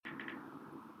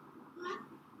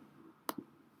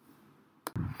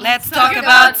Let's talk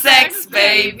about sex,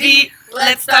 baby.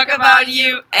 Let's talk about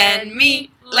you and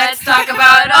me. Let's talk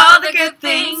about all the good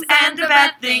things and the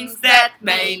bad things that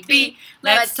may be.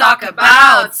 Let's talk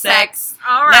about sex.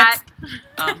 Alright.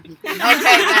 Okay, then.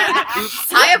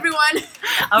 Hi, everyone.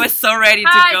 I was so ready to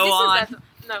Hi, go this on. is that.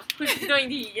 No, who's doing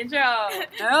the intro?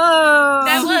 Oh.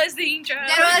 That was the intro.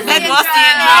 That was the intro.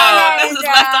 This is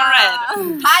Left on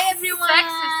Red. Hi, everyone. Sex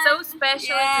is so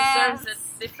special, it deserves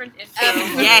a different intro.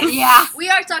 Yes. Yeah. We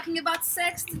are talking about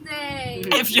sex today.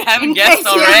 If you haven't In guessed case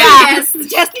you already. haven't guessed,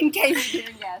 just in case you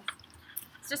didn't guess.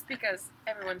 It's just because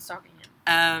everyone's talking it.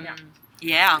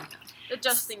 Yeah.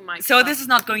 Adjusting my So this is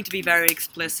not going to be very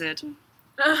explicit.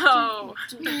 Oh.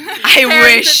 I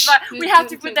wish. We have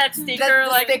to put that sticker, That's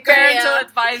the like sticker, parental yeah.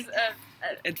 advice.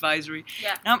 Advisory.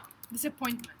 Yeah.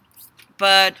 Disappointment.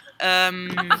 But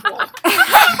Parental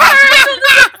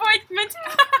disappointment.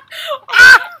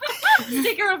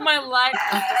 Sticker of my life.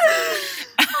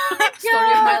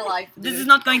 Story of my life. this is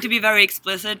not going to be very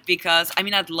explicit because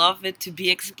I'd love it to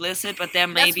be explicit, but there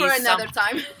may That's be for some. another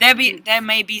time. There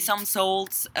may be some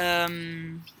souls.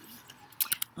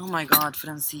 Oh my God,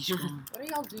 Francisco. What are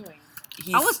y'all doing?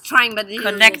 He's I was trying, but it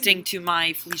connecting to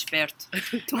my Fliesbert.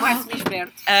 to my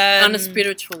flashback. Um, On a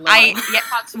spiritual level.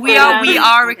 we are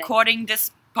Okay. recording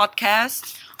this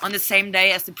podcast on the same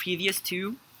day as the previous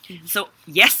two. So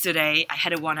yesterday I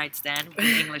had a one-night stand with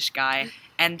an English guy,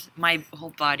 and my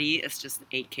whole body is just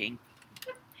aching,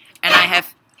 and I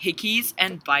have hickeys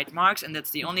and bite marks, and that's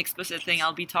the only explicit thing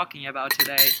I'll be talking about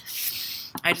today.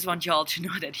 I just want y'all to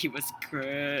know that he was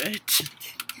good.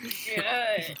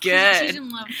 Good. Good. She's in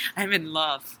love. I'm in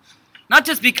love. Not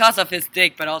just because of his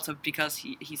dick, but also because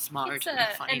he's smart It's and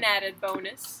funny. an added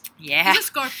bonus. Yeah. He's a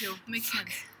Scorpio. Makes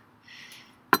sense.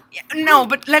 Yeah, no,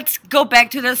 but let's go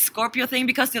back to the Scorpio thing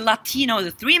because the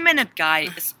 3-minute guy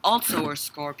is also a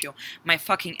Scorpio. My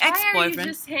fucking Why are you ex-boyfriend.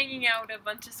 just hanging out with a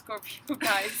bunch of Scorpio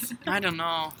guys? I don't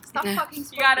know. Stop fucking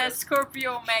You got Scorpio. a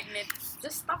Scorpio magnet.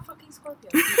 Just stop fucking Scorpio.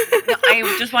 No,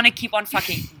 I just want to keep on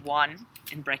fucking one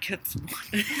in brackets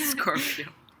one Scorpio.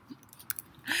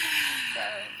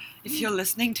 If you're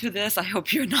listening to this, I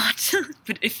hope you're not.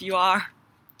 But if you are,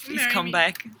 please Marry come me.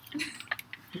 back.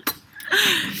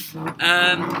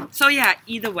 So yeah,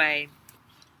 either way,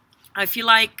 I feel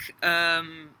like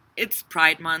it's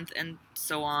Pride Month and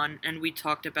so on, and we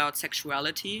talked about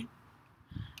sexuality,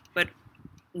 but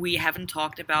we haven't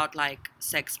talked about like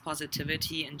sex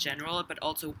positivity in general, but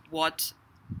also what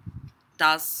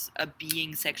does a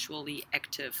being sexually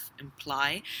active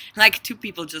imply? Like 2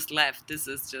 people just left. This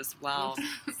is just wow.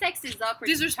 Sex is up.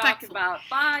 Disrespectful. Talk about.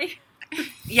 Bye.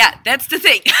 Yeah, that's the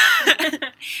thing.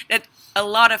 That a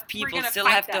lot of We're people gonna still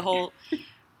fight have the that. whole.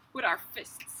 With our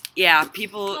fists. Yeah,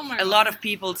 people. Oh my A lot God. of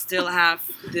people still have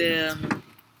the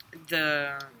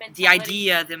Mentality.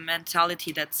 idea, the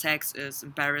mentality that sex is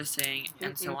embarrassing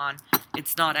and so on.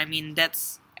 It's not.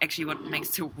 That's actually what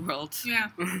makes the world. Yeah.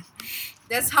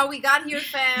 That's how we got here,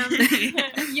 fam.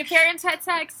 Your parents had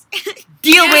sex.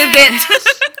 Deal with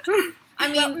it. I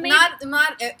mean, Well, maybe-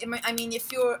 not. I mean,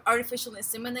 if you're artificially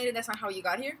inseminated, that's not how you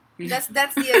got here. That's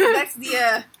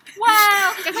the.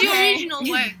 Wow. That's the original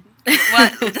way.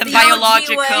 What the The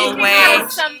biological OG way?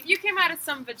 You came out of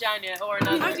some vagina or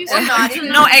another. How do you Or say not, that? even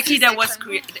No, though actually, there was.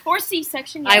 C-section. Or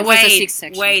C-section. I Yes. was a Wait,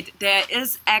 C-section. wait.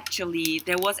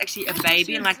 There was actually a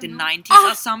baby in like the 90s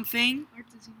Oh. or something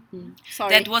Sorry.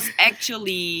 that was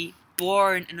actually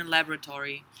born in a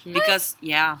laboratory because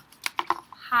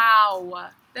How?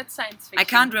 That's science fiction. I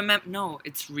can't remember. No,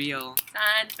 it's real.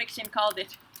 Science fiction called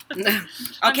it. Okay,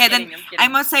 I'm kidding. I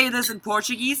must say this in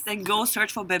Portuguese. Then go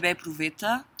search for Bebê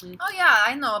Proveta. Oh yeah,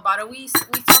 I know about it. We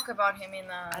talk about him in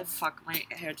Oh fuck, my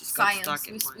hair just got science. stuck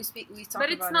in We talk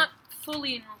But about it's not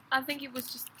fully. I think it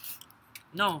was just.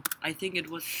 No, I think it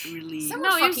was really. Some- No,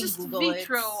 it was fucking just Google it.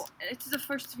 vitro. It's the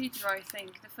first vitro, I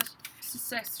think. The first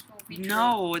successful vitro.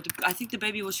 No, I think the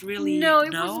baby was really. No,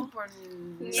 it wasn't born.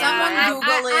 Someone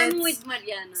Google it. I'm with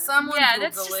Mariana. Someone Yeah,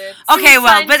 that's Google it. Okay, well,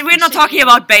 Science but we're not fiction. talking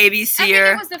about babies I think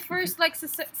here. it was the first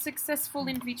successful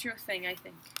in vitro thing. I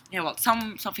think. Yeah, well,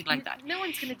 something like that. No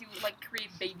one's gonna do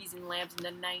create babies in labs in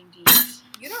the 90s.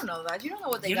 You don't know that. You don't know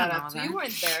what they You got don't up know to. that. You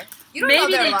weren't there. You don't Maybe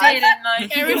know their they life. did in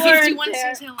like. Area you weren't 51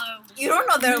 there. says hello. You don't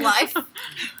know their life.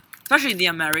 Especially the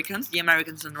Americans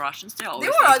and Russians. They're always.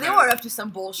 They were up to some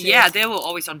bullshit. Yeah, they were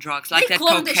always on drugs, like They that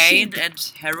cloned the cocaine sheep.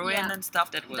 and heroin Yeah. and stuff.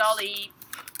 That was. Dolly.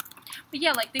 But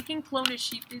yeah, they can clone a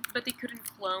sheep, but they couldn't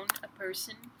clone a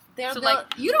person. They're, So, they're- like,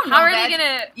 you don't know How are that. they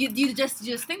gonna? You just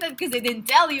think that because they didn't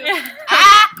tell you.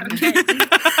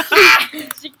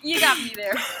 You got me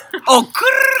there. Oh,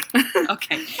 grrr.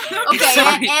 Okay. Okay.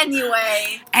 Sorry.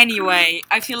 Anyway, Anyway,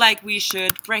 I feel like we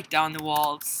should break down the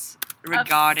walls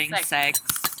regarding sex.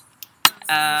 sex.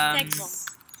 Sex.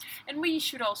 And we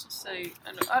should also say,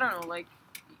 I don't know, like,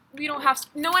 we don't have.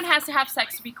 No one has to have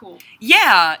sex to be cool.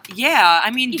 Yeah.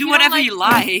 I mean, If do you don't whatever like- you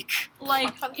like.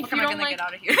 Like, How the if fuck am you I don't gonna like get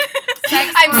out of here?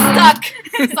 sex, I'm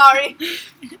stuck. Sorry.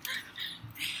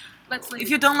 let's leave If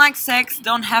it. you don't like sex,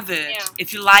 don't have it. Yeah.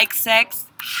 If you like sex,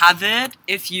 have it.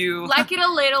 If you like it a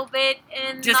little bit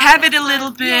and just not have it a much.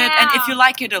 little bit, and if you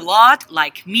like it a lot,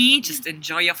 like me, just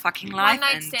enjoy your fucking life. one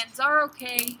night And stands are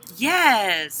okay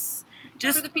yes, for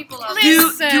just the people out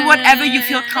do there. do whatever you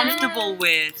feel comfortable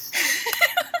with.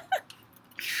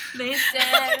 Listen,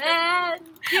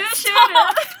 you should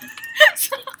have.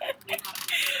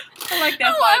 I like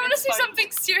that. Oh, I vibe, want to it's say funny.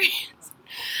 something serious.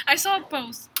 I saw a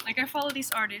post. Like, I follow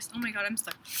this artist. Oh my god, I'm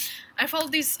stuck. I follow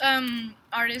this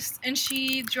artist, and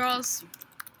she draws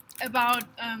about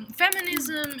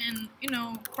feminism and, you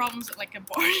know, problems like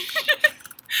abortion.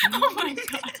 Oh my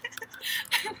god.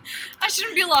 I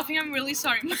shouldn't be laughing. I'm really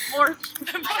sorry.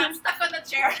 I'm stuck on the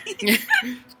chair.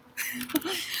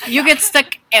 You get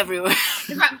stuck everywhere.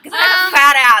 Because I have a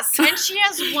fat ass. And she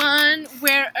has one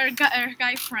where her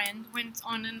guy friend went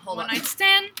on an Hold on. one-night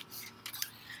stand.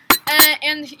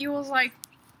 And he was like,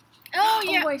 oh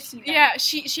yeah. Oh, I've seen that. Yeah,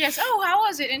 she asked, oh, how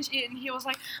was it? And he was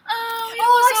like, oh, it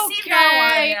Oh, was I've seen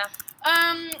that okay. Yeah.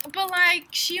 But like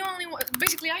she only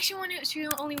she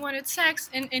only wanted sex,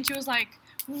 and she was like,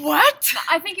 what?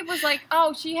 I think it was like,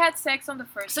 oh, she had sex on the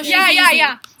first. So date. she's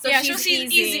Yeah. So yeah, she's she's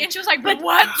easy. easy, and she was like, but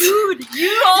what? Dude,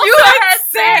 you also You had had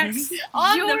sex sex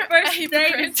on You're the a first date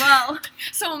hypocrite. as well.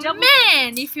 So Double-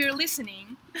 man, if you're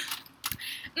listening,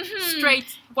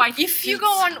 Straight white. If you go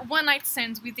on one night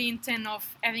stands with the intent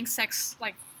of having sex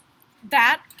like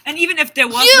that, And even if there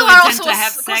was you no are intent also to a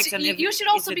have s- sex, and you- if, you should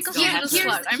also if be it still considered a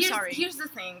happens. slut. I'm sorry. Here's the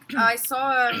thing. I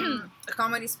saw a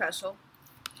comedy special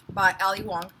by Ali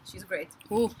Wong. She's great.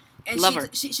 Ooh, And love her.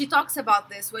 she talks about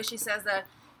this where she says that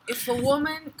if a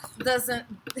woman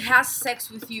has sex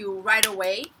with you right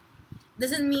away,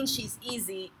 doesn't mean she's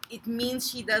easy. It means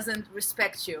she doesn't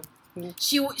respect you. Mm.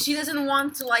 She doesn't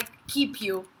want to like keep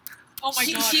you. Oh my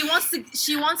she, god.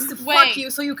 she wants to fuck Wait. you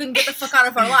so you can get the fuck out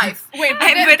of her life. Wait, but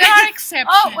But- there are exceptions.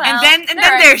 Oh, well. And There then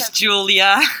are there's exceptions.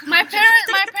 Julia. My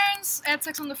parents had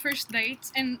sex on the first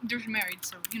date, and they're married,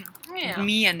 so you know. Yeah.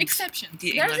 Me and Exceptions.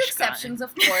 the There's English guy. exceptions,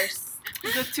 of course.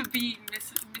 Good to be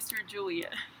Mr. Julia.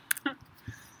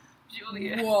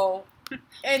 Julia. Whoa.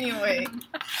 Anyway,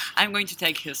 I'm going to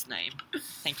take his name.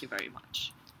 Thank you very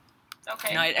much.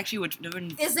 Okay. No, it actually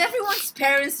wouldn't. is everyone's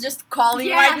parents just calling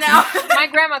Yeah. right now? My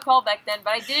grandma called back then,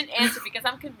 but I didn't answer because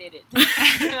I'm committed.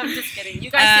 I'm just kidding.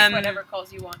 You guys take whatever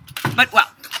calls you want. But well,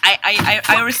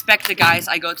 I respect the guys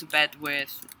I go to bed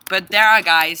with, but there are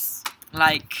guys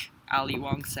like Ali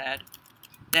Wong said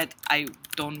that I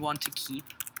don't want to keep.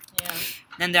 Yeah.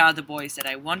 Then there are the boys that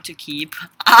I want to keep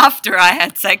after I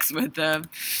had sex with them.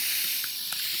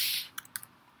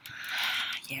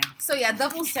 Yeah. So yeah,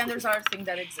 double standards are a thing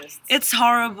that exists. It's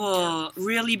horrible,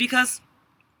 really, because,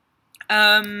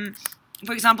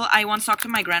 for example, I once talked to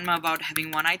my grandma about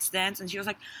having one-night stands, and she was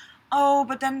like, "Oh,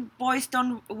 but then boys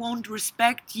won't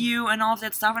respect you and all of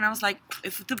that stuff." And I was like,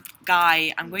 if the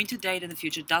guy I'm going to date in the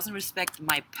future doesn't respect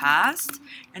my past,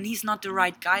 and he's not the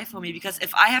right guy for me, because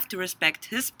if I have to respect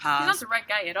his He's not past, the right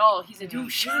guy at all. He's a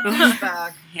douche.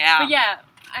 Douchebag. yeah. But yeah,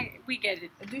 we get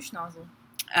it. A douche nozzle.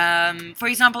 For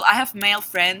example, I have male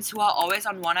friends who are always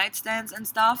on one-night stands and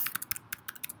stuff.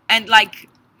 And, like,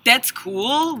 that's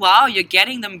cool. Wow, you're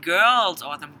getting them girls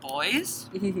or them boys.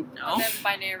 No. Them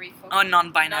binary folk. Or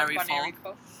non-binary Non-binary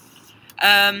folk.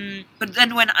 folk. But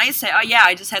then when I say, oh yeah,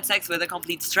 I just had sex with a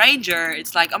complete stranger,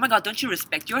 it's like, oh my god, don't you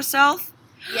respect yourself?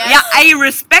 Yes. Yeah, I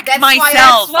respect That's why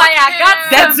myself. That's why I got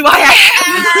That's them. why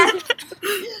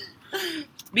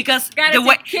I... Because Gotta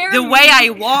take care the of way me. I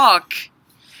walk,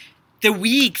 the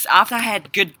weeks after I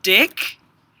had good dick,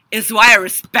 is why I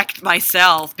respect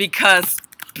myself. Because,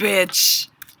 bitch,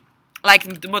 like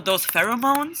those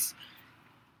pheromones,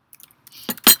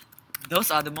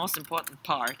 those are the most important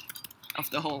part of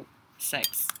the whole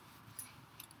sex.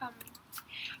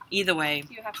 Either way,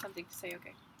 You have something to say,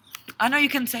 okay? I know you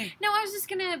can say. No, I was just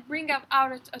gonna bring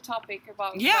out a topic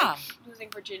about Yeah. like, losing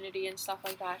virginity and stuff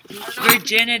like that. I don't know.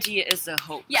 Virginity is a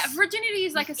hoax. Yeah, virginity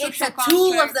is like a social It's a construct.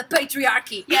 tool of the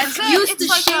patriarchy. Yeah, it's used it's to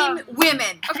like shame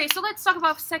women. Okay, so let's talk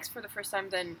about sex for the first time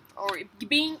then, or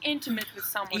being intimate with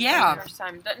someone Yeah. for the first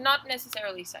time. Not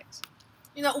necessarily sex.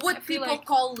 You know I what feel people like-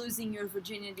 call losing your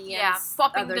virginity. Yeah, and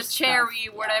popping other the stuff. cherry,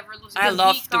 Yeah. whatever. Losing I the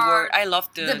love V the word. card. I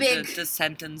love The the big- the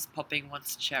sentence popping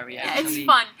one's cherry. Yeah, actually. it's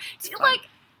fun. It's fun. Like,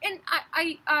 and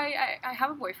I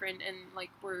have a boyfriend, and like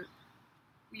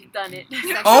We've done it.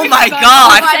 Oh my Oh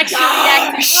god! my Sexually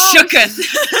God. active. Shooketh.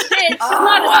 It's Oh.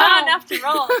 not fun after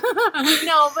all.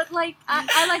 No, but like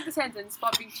I like the sentence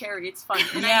 "popping cherry." It's fun,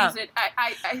 and Yeah. I use it.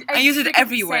 I use it frequently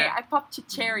everywhere. Say, I popped a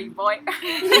cherry, boy.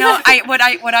 You know, what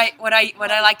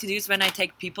I like to do is when I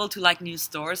take people to like new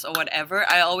stores or whatever,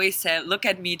 I always say, "Look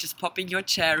at me, just popping your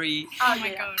cherry." Oh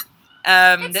my god.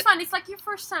 It's fun. It's like your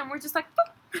first time. We're just like,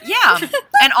 "Pop." Yeah,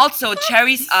 and also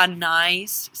cherries are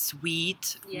nice,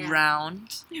 sweet, Yeah.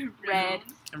 round, Red.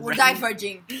 We're red.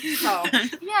 diverging. So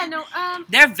Yeah, no.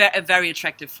 They're a very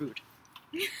attractive fruit.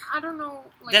 I don't know.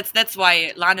 Like, That's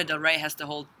why Lana Del Rey has the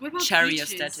whole What about cherry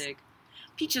peaches? aesthetic.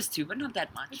 Peaches too, but not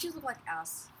that much. peaches look like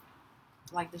ass.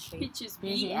 Like the shape. peaches Mhm.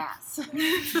 be ass.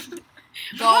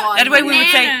 Go on. That way we would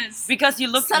say Bananas. because you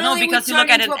look Suddenly because we you look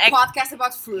turn at an into a egg. podcast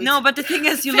about fruit. No, but the thing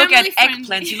is, you look at Family friendly.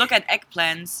 eggplants. You look at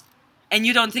eggplants, and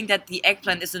you don't think that the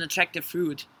eggplant is an attractive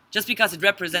fruit. Just because it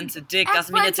represents a dick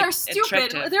doesn't mean it's Eggplants are stupid.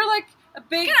 attractive. They're like a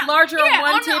big, Yeah, larger yeah, on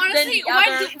one hon- tip than honestly, the why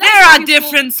other. do- There are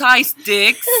different sized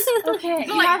dicks. Okay.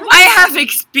 Like, I have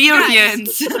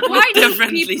experience Why with do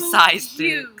differently people sized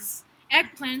dicks. use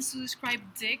eggplants to describe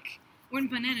dick when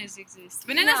bananas exist?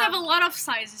 Bananas Yeah. have a lot of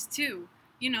sizes too.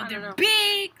 You know, I don't they're know.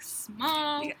 big,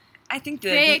 small. Yeah. I think the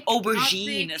Thick,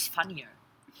 aubergine not is funnier.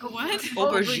 What?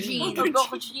 Aubergine.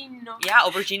 Aubergine. Yeah,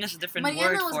 aubergine is a different word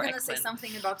Mariana was for gonna say eggplant.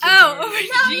 something about Oh,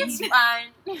 virginity. No, it's fine.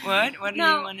 What? What do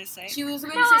No. you want to say? She was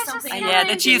going No, to I say just something. said- Yeah, Yeah,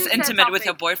 that she is it's a intimate with her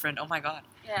topic. boyfriend. Oh my god.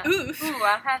 Yeah. Oof. Ooh,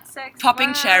 I've had sex. Popping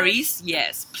What? cherries?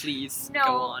 Yes, please. No,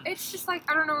 Go on. it's just like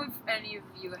I don't know if any of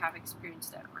you have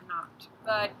experienced that or not,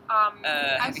 but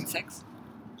Having sex?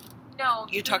 no.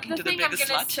 You're talking to the thing biggest I'm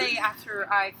gonna slut? say after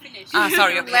I finish. Ah,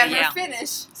 sorry, okay, Let yeah. her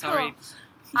finish. Sorry.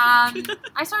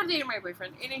 I started dating my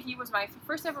boyfriend, and he was my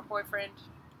first ever boyfriend.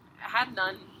 I had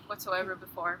none whatsoever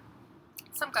before.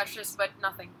 Some crushes, but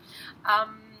nothing.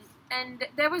 And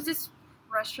there was this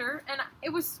pressure, and it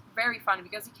was very funny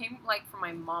because he came like from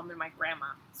my mom and my grandma,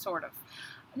 sort of.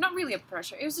 Not really a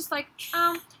pressure. It was just like,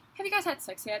 have you guys had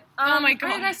sex yet? Oh my Are you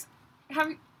God. guys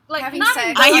like Having not sex.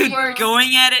 in Are those you words.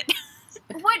 going at it?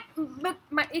 What? But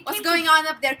it What's came going on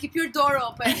up there? Keep your door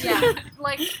open. Yeah,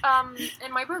 like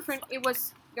and my boyfriend, it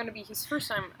was gonna be his first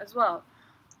time as well.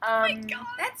 Oh my god.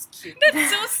 That's cute.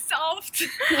 That's so soft.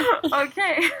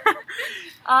 Okay.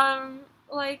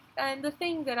 Like, and the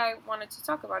thing that I wanted to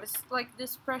talk about is like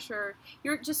this pressure.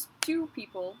 You're just two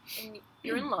people, and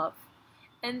you're in love,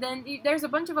 and then there's a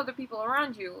bunch of other people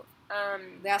around you,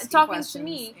 They asking talking questions. to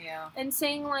me Yeah. and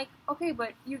saying like, okay,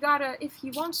 but you gotta, if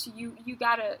he wants you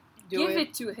gotta Do give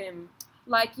it to him.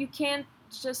 Like, you can't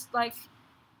just like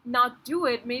not do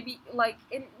it. Maybe like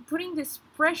in putting this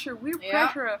pressure, weird Yeah.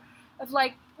 pressure of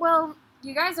like, well,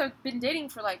 you guys have been dating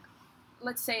for like,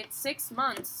 let's say it's 6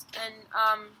 months, and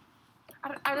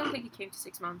I don't think it came to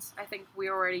 6 months. I think we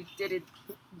already did it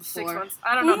 6 Before. months.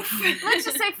 I don't know. Oof. Let's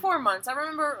just say 4 months. I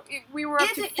remember we were up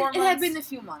to 4 months. It had been a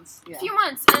few months. A Yeah. few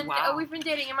months, and Wow. we've been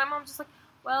dating, and my mom's just like,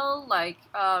 well, like,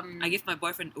 I give my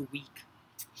boyfriend a week.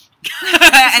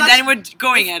 not- and then we're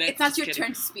going at it. It's not Just your kidding.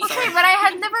 turn to speak. okay, but I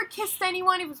had never kissed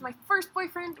anyone. It was my first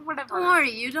boyfriend, whatever. Don't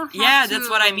worry, you don't have Yeah, to. that's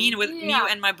what I mean with me Yeah.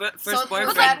 and my first So boyfriend.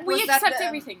 was that, We was that accept the,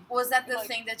 everything. Was that the Like-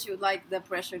 thing that you like the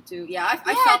pressure to? Yeah, I Yeah,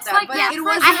 felt it's that, like, but yeah, it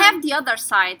was. I have the other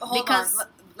side Hold because. on.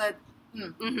 Let,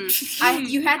 Mhm.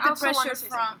 you had I the also wanna pressure say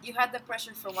from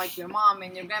something. like your mom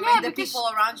and your grandma Yeah, and the because people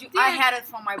around you. they I had- had it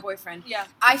from my boyfriend. Yeah.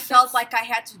 I felt like I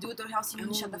had to do it or else he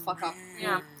wouldn't shut the fuck up.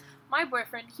 Yeah. My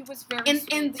boyfriend, he was very And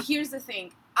sweet. here's the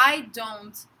thing, I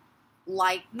don't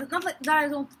like not like that I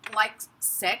don't like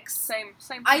sex. Same.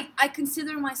 I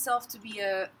consider myself to be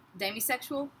a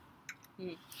demisexual,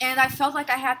 and I felt like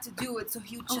I had to do it so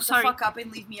he would Oh, shut sorry. the fuck up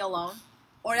and leave me alone,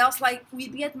 or else like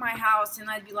we'd be at my house and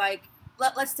I'd be like,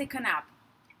 let's take a nap,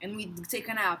 and we'd take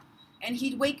a nap, and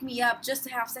he'd wake me up just to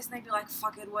have sex, and I'd be like,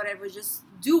 fuck it, whatever, just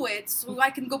do it so I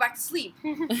can go back to sleep,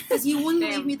 because he wouldn't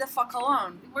Damn. leave me the fuck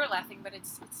alone. We're laughing, but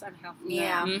it's unhealthy.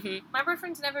 Yeah. Mm-hmm. My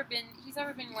boyfriend's never been. He's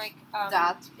never been like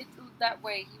that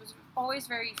way. He was always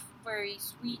very, very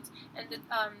sweet. And if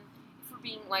we're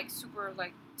being like super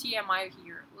like TMI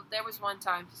here, there was one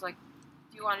time he's like,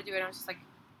 "Do you want to do it?" And I was just like,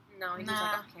 "No." And he was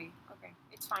Nah. like, "Okay,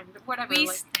 it's fine, whatever." We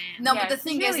Like, stand. No, Yeah, but the it's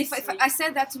thing really is, if sweet. I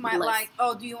said that to my, Bless. like,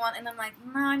 oh, do you want, and I'm like,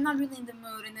 no, I'm not really in the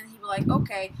mood, and then he'd be like,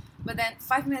 okay, but then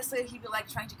 5 minutes later, he'd be like,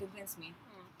 trying to convince me,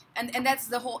 and that's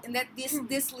the whole, and that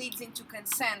this leads into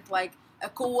consent, like, a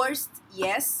coerced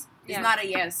yes is Yeah. not a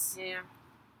yes. yeah.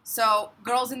 So,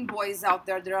 girls and boys out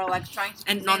there, they're like trying to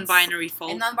And convince, non-binary folk.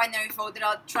 and non-binary folk,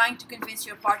 they're trying to convince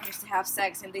your partners to have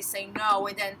sex, and they say no,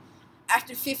 and then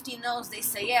after 50 no's, they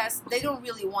say yes. They don't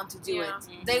really want to do Yeah.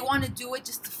 it. They want to do it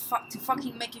just to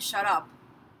fucking make you shut up.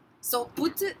 So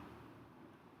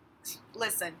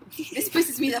listen, this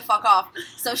pisses me the fuck off.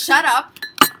 So shut up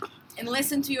and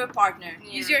listen to your partner.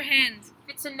 Use your hand.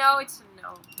 If it's a no, it's a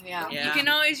no. Yeah. Yeah. You can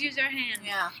always use your hand.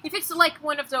 Yeah. If it's like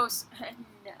one of those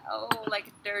no, like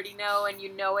a dirty no, and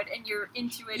you know it, and you're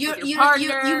into it with your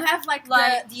partner. You have like,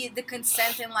 like- the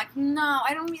consent and like, no,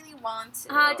 I don't really want to.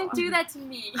 Don't do that to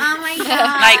me. Oh my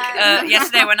god. Like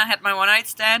yesterday when I had my one night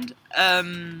stand.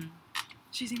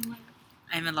 She's in love.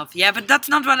 I'm in love. Yeah, but that's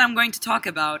not what I'm going to talk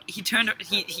about. He turned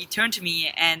to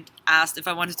me and asked if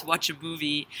I wanted to watch a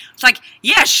movie. It's like,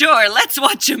 yeah, sure, let's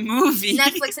watch a movie.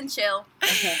 Netflix and chill.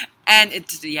 Okay. And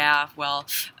it, yeah, well,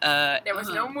 There was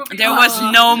no movie. there was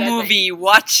no That movie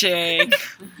watching,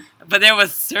 but there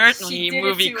was She certainly did it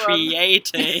movie to him.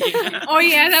 creating. Oh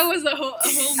yeah, that was a whole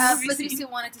movie Patricia scene.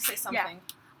 wanted to say something.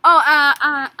 Oh,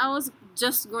 I was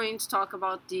just going to talk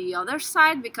about the other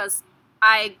side because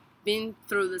I've been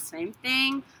through the same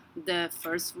thing. The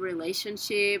first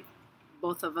relationship,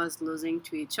 both of us losing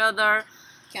to each other,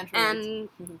 Can't relate. and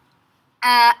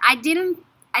I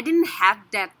didn't have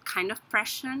that kind of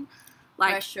pressure,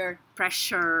 like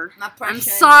pressure. Not pressure. I'm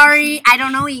sorry, I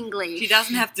don't know English. She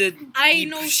doesn't have to. I be-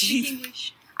 know speak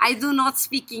English. I do not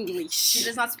speak She English.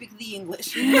 does not speak the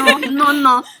English.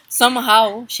 No.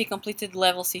 Somehow she completed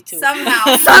level C2.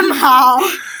 Somehow. Somehow.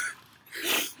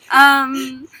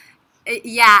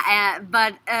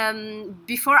 But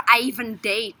before I even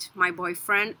date my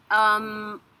boyfriend,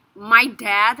 my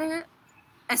dad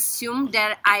assumed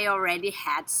that I already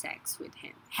had sex with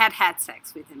him. Had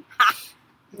sex with him.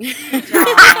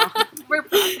 We're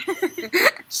proud.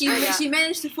 She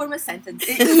managed to form a sentence.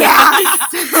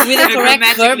 Yes. With the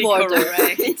correct verb Grammatically order.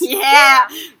 correct. Yeah.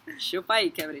 Chupa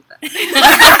aí, quebrita.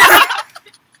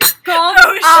 Called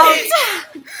Oh, out.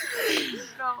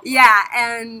 No. Yeah,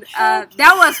 and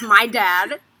that was my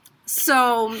dad.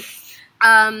 So,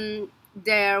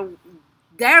 there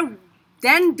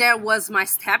was my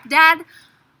stepdad.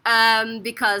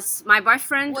 Because my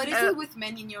boyfriend. What is it with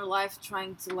men in your life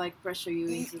trying to like pressure you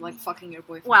into like fucking your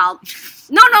boyfriend? Well,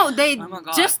 no, they Oh my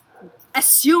God. just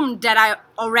assumed that I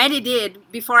already did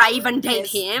before I even date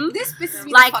This- him. This pisses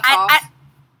me Like the fuck off.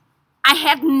 I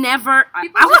had never.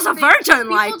 People I was just a think- virgin.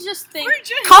 Like, People just think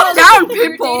calm down, If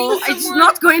you're people. dating It's someone,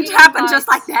 not going to it happen just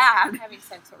like implies that. Having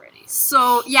sex already.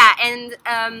 So yeah, and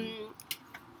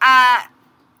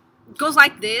goes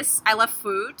like this. I love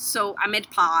food, so I made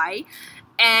pie,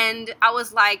 and I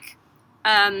was like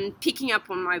picking up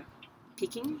on my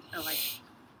pick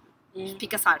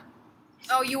aside.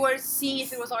 Oh, you were seeing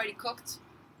if it was already cooked?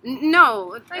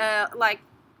 No, like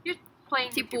Playing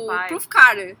with tipo your pie.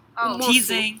 provocar. Oh. moço.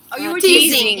 Teasing. Oh, you were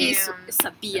Teasing. teasing. Isso, eu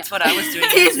sabia. That's what I was doing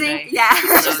Teasing, yesterday. yeah.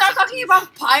 She started talking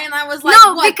about pie, and I was like,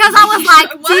 No, what? because I was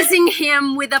like What? teasing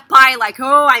him with a pie, like,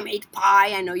 oh, I made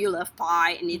pie. I know you love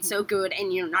pie, and it's so good,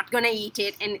 and you're not gonna eat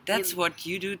it. And That's it- what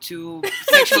you do to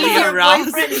sexually Your arouse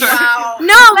boyfriend, her. wow.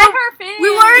 no, Let but her finish. we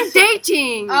weren't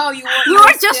dating. Oh, you were. We you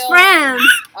were just still- friends.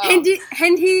 Oh.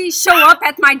 And he showed up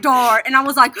at my door, and I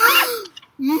was like,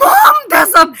 Mom,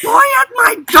 there's a boy at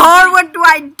my door. What do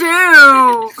I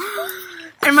do?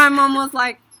 And my mom was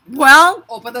like, well,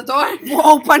 Open the door.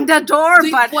 open the door, Do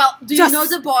you, but do you just- know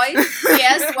the boy?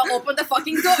 Yes. Well, open the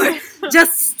fucking door.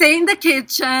 just stay in the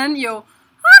kitchen. You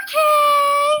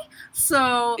okay?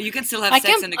 So You can still have I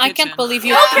sex in can't. the I kitchen. can't believe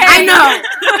you. I know.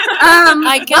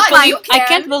 I But can't believe. you I can.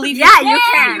 can't believe you. Yeah, you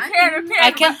can.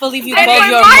 I can't believe you And called my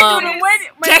your mom- mom.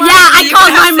 Yeah, I You called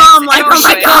can my have mom sex like, oh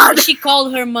my everywhere. god. She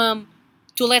called her mom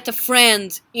to let a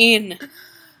friend in.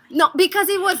 No, because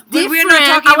it was But we're different.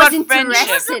 not talking I was about friendship.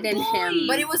 interested in him.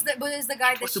 But it was the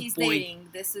guy that What's the she's boy? dating.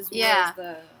 This is Yeah. was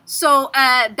the. So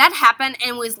that happened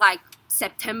and was like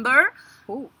September,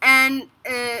 Ooh. and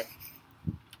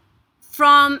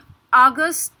from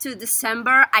August to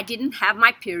December I didn't have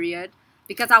my period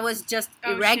because I was just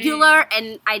Oh, irregular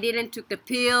and I didn't took the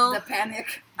pill. The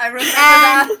panic. I remember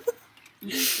And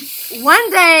that.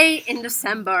 one day in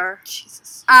December,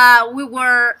 Jesus. we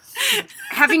were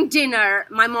having dinner.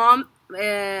 My mom,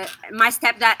 my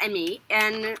stepdad, and me,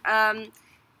 and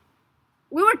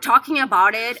we were talking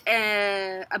about it,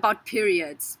 about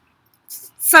periods,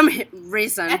 some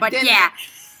reason, At but dinner. yeah.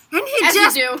 And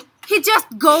As you do. he just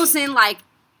goes in like,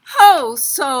 oh,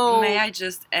 so May I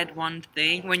just add one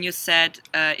thing? When you said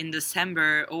in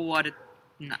December, oh, what it.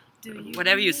 No,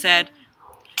 whatever you said.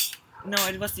 No,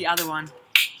 it was the other one.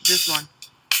 This one.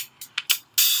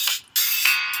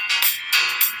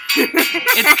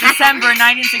 It's December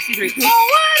 1963.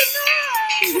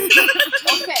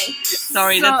 Okay.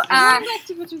 Sorry, So, that's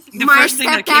the my first thing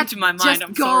that came stepdad to my mind. just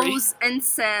I'm sorry. goes and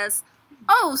says,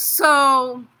 "Oh,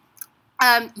 so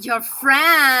your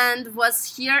friend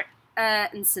was here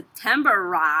in September,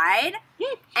 right?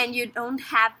 And you don't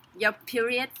have your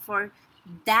period for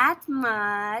that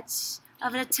much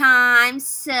of the time.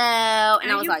 So, and I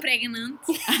Are was you like, pregnant?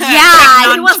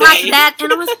 yeah, it was like Pregnante. that,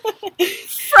 and I was,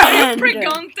 friend,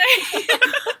 Pregnant.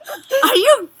 are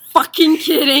you fucking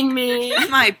kidding me?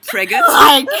 Am I pregnant?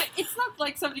 Like, It's not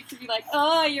like something to be like,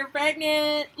 oh, you're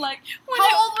pregnant. Like,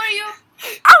 How old were you?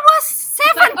 I was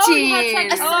like, 17. oh, you had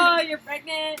sex. Oh, you're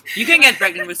pregnant. You can get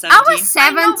pregnant with I 17. was I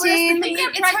know, but it's the 17. thing, You're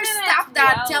it's her pregnant at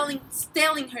stepdad 12.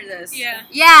 telling her this. Yeah.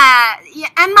 Yeah,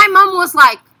 and my mom was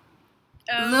like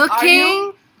Um,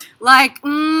 looking, like,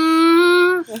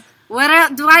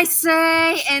 what do I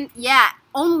say? And yeah,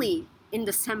 only in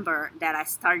December that I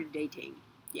started dating.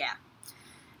 Yeah,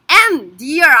 and the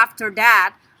year after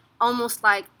that, almost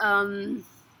like 7-8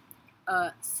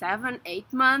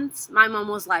 months, my mom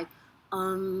was like,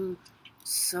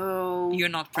 so You're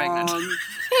not pregnant.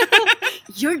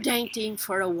 you're dating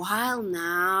for a while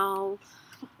now,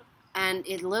 and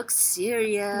it looks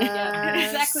serious. Yeah,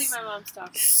 exactly my mom's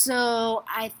talking. So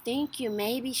I think you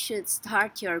maybe should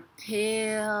start your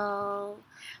pill.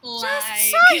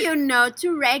 Just so you know,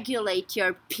 to regulate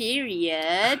your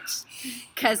period.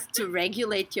 Because to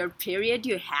regulate your period,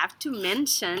 you have to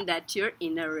mention that you're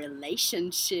in a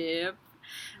relationship.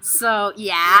 So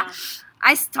yeah.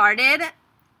 I started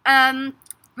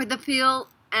with the pill,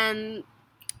 and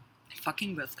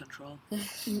Fucking birth control.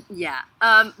 yeah.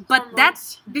 But Hormones.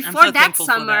 that's I'm before so that thankful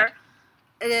for summer.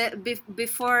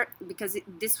 Before, because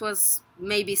this was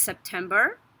maybe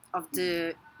September of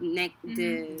the The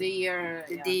year.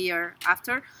 Yeah. the year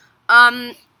after.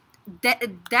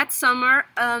 That summer,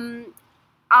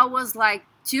 I was like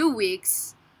 2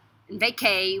 weeks in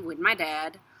vacay with my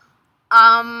dad,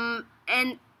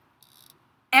 and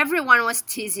everyone was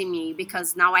teasing me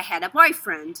because now I had a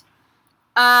boyfriend,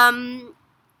 and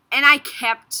I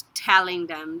kept telling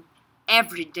them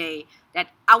every day that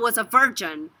I was a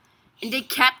virgin, and they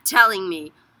kept telling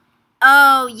me,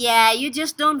 oh yeah, you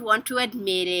just don't want to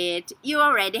admit it. You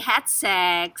already had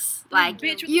sex. Like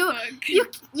bitch, what you, the fuck?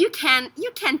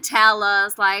 you can tell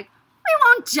us. Like we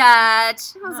won't judge. I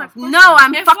was No, like, of course no, not.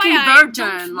 I'm fucking FYI, virgin.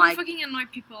 Don't Like fucking annoy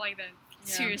people like that.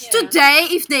 Yeah. Seriously. Yeah. today,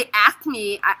 if they ask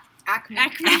me, Acne.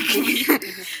 Acne.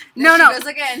 no, There no, she goes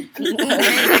again.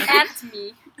 At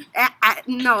me.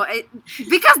 no,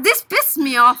 because this pissed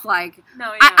me off. Like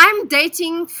No, yeah. I'm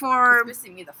dating for It's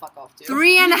pissing me the fuck off too.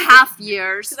 3.5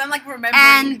 years. Because I'm like remembering.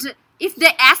 And if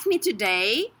they ask me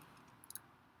today,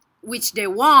 which they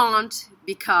won't,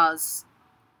 because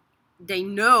they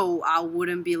know I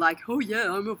wouldn't be like, oh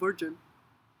yeah, I'm a virgin.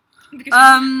 Because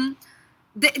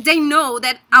They know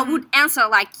that I would answer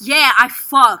like, yeah, I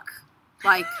fuck.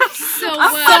 Like, so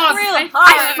fuck real I hard.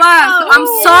 I fuck. I'm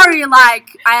sorry.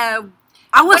 Like, I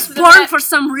was What's the born bet? for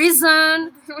some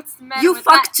reason. What's the matter You with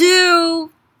fuck that?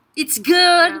 too. It's good.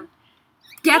 Yeah.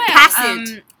 Get Yeah, past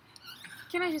it.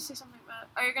 Can I just say something about?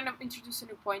 Are you gonna introduce a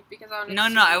new point? Because I want to. No,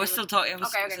 I was still talking. I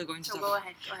was Okay. still going to So talk. go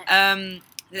ahead. Go ahead.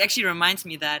 It actually reminds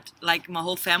me that like my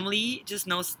whole family just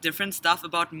knows different stuff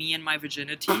about me and my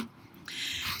virginity.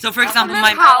 So for example,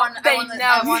 wonder my how- I they want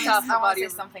know to stuff about say you.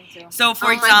 something too. so for Oh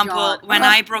my example, God. when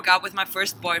I broke up with my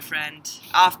first boyfriend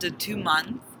after 2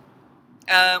 months,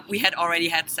 we had already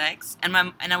had sex, and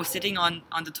I was sitting on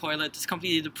the toilet, just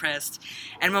completely depressed,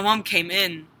 and my mom came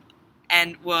in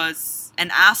and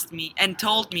asked me and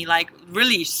told me like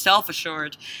really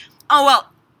self-assured, oh well,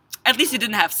 at least you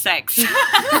didn't have sex.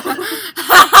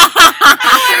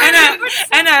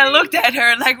 and I looked at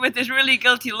her like with this really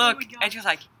guilty look, my God. and she was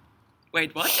like,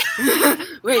 wait, what?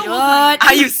 Wait, what?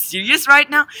 Are you serious right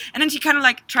now? And then she kind of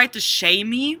like tried to shame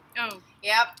me Oh.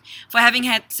 Yep. for having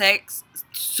had sex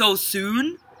so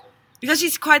soon. Because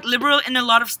she's quite liberal in a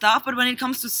lot of stuff, but when it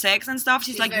comes to sex and stuff,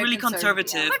 she's She's like very really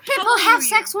conservative, conservative. But people have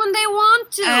sex when they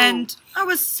want to. And I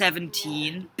was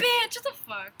 17. Bitch, what the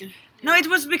fuck? No, it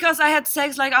was because I had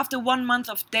sex like after 1 month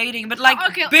of dating. But like,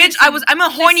 Okay, bitch, listen, I'm a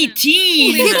horny listen.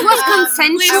 teen. if it was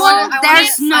consensual, I wanna-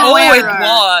 there's I no Oh, wanna- it error.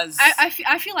 was.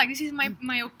 I feel like this is my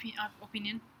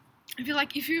opinion. I feel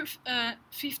like if you're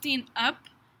 15 up,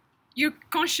 you're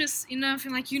conscious enough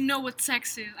and like you know what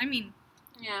sex is. I mean,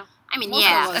 Yeah. I mean, Most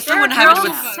yeah. of us. I still wouldn't have it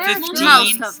with Most of us.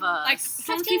 15. Most of us. like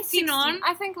from 15 on,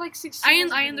 I think like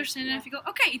 16. I understand and I feel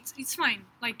okay. It's fine.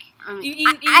 Like I mean, in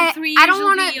I- 3 I years don't you'll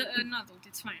wanna- be an adult.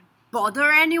 It's fine. bother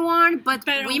anyone, but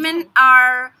But I don't women know.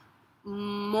 are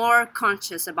more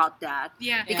conscious about that.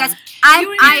 Yeah. Because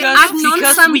Because- I've known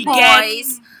because some we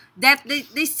boys get- that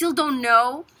they still don't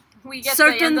know We get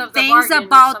certain the end of the things bargain if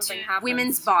about something happens.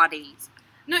 women's bodies.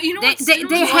 No, you know They, what's- they, you know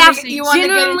they what's have interesting? You wanna get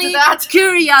into genuinely that?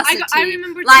 curiosity. I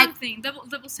remember like, something.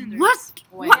 Double standards. what?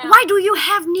 Wait. Why do you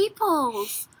have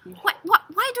nipples?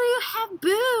 why do you have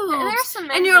boobs? There's some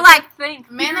men And you're that like, think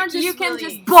men are just you can really-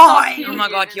 just Boy! Oh my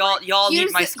god, y'all need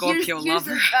Here's my the- Scorpio here's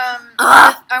lover.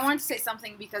 I want to say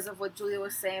something because of what Julia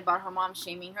was saying about her mom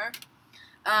shaming her.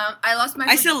 I lost my.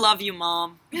 I still love you,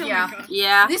 mom. Yeah.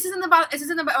 Yeah. This isn't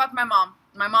about my mom.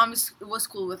 My mom was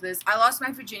cool with this. I lost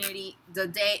my virginity the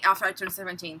day after I turned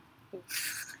 17. And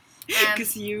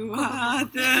Because you are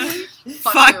the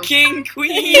Fuck fucking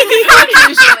queen. usually.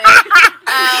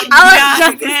 I was Yeah,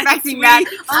 just that's expecting that.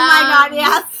 sweet. Oh my god,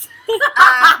 yes.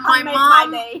 My Made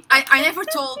mom. my day. I never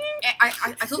told.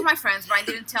 I told my friends, but I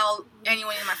didn't tell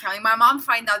anyone in my family. My mom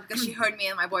found out because she heard me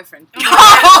and my boyfriend.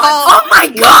 Oh my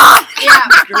god. Yeah.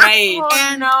 Great.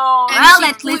 And no. and Well, she-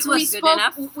 at least we was good spoke,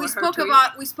 enough We for her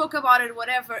spoke to about it,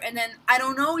 whatever. And then I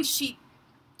don't know if she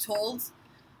told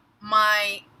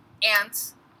my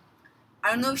aunt. I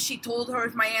don't know if she told her,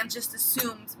 if my aunt just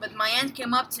assumed. But my aunt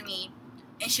came up to me,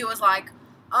 and she was like,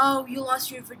 "Oh, you lost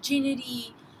your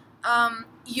virginity.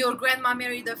 Your grandma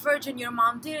married a virgin. Your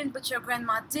mom didn't, but your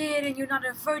grandma did, and you're not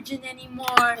a virgin anymore."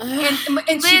 And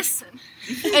she Listen.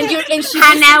 and she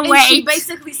Hannah, and she wait.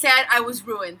 basically said I was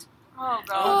ruined. Oh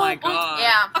god. Oh my god.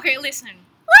 Yeah. Okay, listen.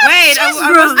 Wait, I was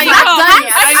I'm not done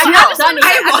yet. I'm not done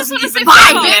I yet. wasn't even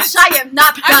Fine, done yet. Bitch, I am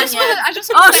not done yet. I just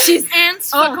want Oh, to say she's-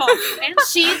 ants. oh. Fuck off.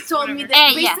 Ants. She told me that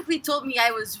Hey, yeah. basically told me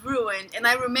I was ruined, and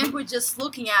I remember just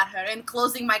looking at her and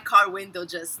closing my car window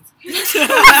just.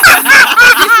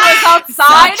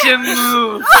 outside. Such a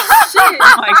move.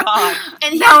 Oh my god.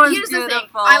 And That was here's the thing: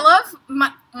 beautiful. I love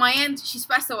my aunt. She's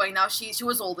passed away now. She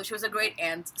was older. She was a great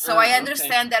aunt, so Oh, I okay.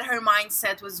 understand that her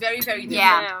mindset was very very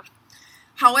different. Yeah.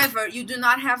 However, you do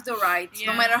not have the right,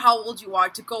 no Yeah. matter how old you are,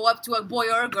 to go up to a boy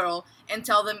or a girl and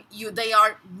tell them they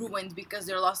are ruined because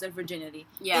they lost their virginity.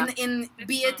 Yeah. In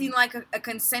be it in like a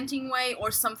consenting way or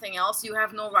something else, you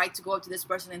have no right to go up to this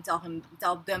person and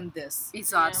tell them this.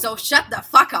 Exactly. So shut the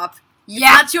fuck up.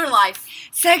 Yeah. That's your life.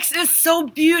 Sex is so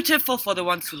beautiful for the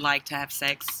ones who like to have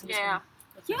sex. Yeah.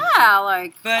 Yeah,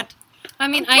 like But I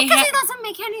mean, because it doesn't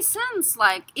make any sense.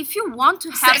 Like if you want to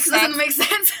have Sex doesn't make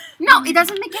sense. no, it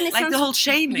doesn't make any like sense. the whole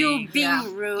shaming. You being Yeah.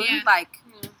 rude. Yeah. Like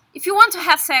if you want to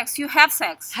have sex, you have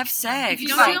sex. Have sex. If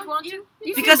you Like- don't want to,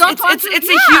 If Because you don't it's want it's, to, it's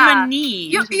yeah. a human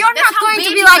need. You're That's not how going to be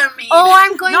babies like, are made. oh,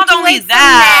 I'm going Not to only wait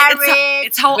that, for marriage.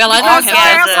 it's how Well, I because don't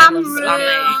have Girls, that I'm problem, so-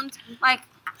 ruined. Like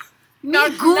me,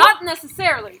 Not, good. not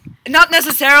necessarily. Not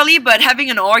necessarily, but having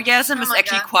an orgasm Oh is my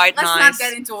actually God. quite Let's nice. not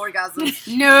get into orgasms.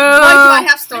 No. Why do I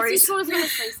have Stories. stories? was gonna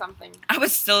say something. I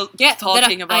was still Yeah,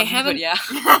 talking that about I it, haven't- but yeah.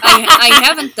 I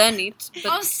haven't done it, I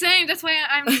but was saying that's why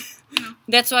I'm.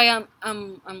 that's why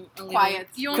I'm a little Quiet.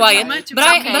 You don't quiet. know much But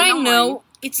about I okay, but I don't know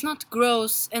it's not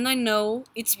gross, and I know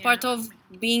it's Yeah. part of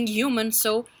being human.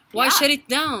 So why Yeah. shut it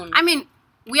down? I mean,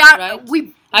 we are Right.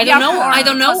 we. I we don't are know. born I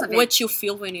don't know because of it. what you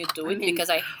feel when you do I it mean- because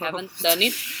I haven't done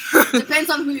it. Depends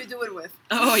on who you do it with.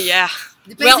 Oh yeah.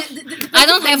 Depends, Well, depends I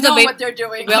don't if they have the know ba- what they're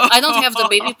doing. Well, I don't have the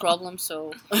baby problem,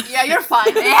 so Yeah, you're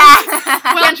fine. Yeah.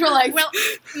 Can't relate. Well,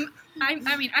 I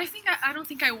mean, I don't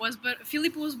think I was, but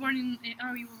Philip was born in.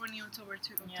 Oh, you were born in October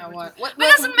too. Yeah, October what? too. What But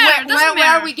it doesn't matter, Where, doesn't where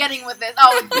are matter. we getting with this?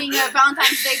 Oh, being a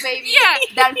Valentine's Day baby. Yeah.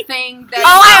 That thing. That,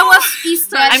 Oh, I was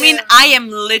Easter. That- I mean, I am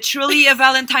literally a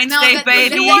Valentine's No, Day that,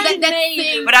 baby. that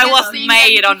thing, But I that was thing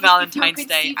made that on if you Valentine's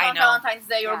Day, conceive I on know. Valentine's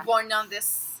Day, you're Yeah. born on this.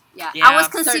 Yeah. Yeah. I was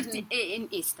conceived Certain. in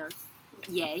Easter.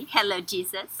 Yay! Hello,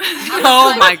 Jesus.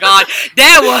 Oh my god,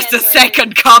 there was the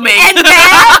second coming. And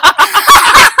then,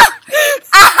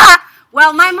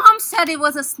 well, my mom said it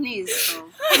was a sneeze. So.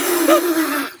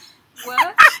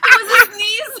 What? It was a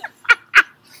sneeze.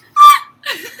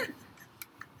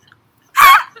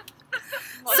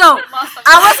 So,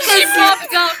 I was conceived.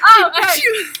 popped up. Oh,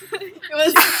 okay. It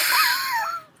was.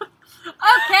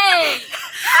 Okay.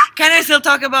 Can I still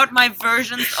talk about my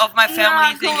versions of my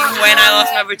family go thinking on. when I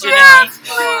lost my virginity? Yes,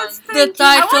 please. the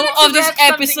title wanted to of this wrap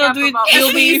something episode up will about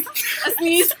will be A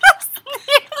sneeze.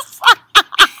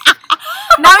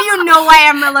 Now you know why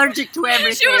I'm allergic to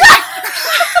everything. was like,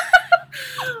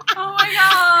 Oh my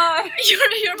god.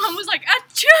 your mom was like,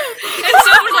 achoo! And so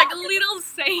was like a little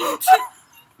saint.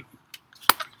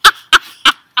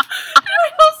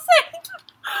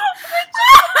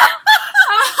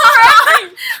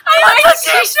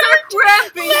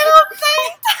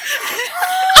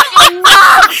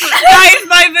 Guys,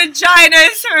 my vagina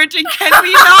is hurting. Can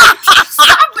we not?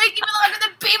 Stop making me look. I'm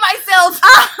gonna pee myself.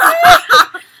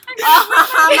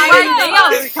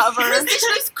 I'll recover.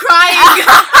 She's crying.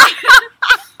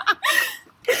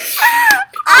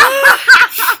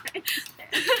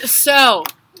 so.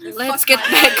 Let's get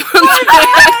Fuck back on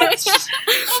track.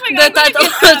 Oh my god. the title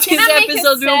of this Can I make a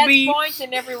episode will sad be point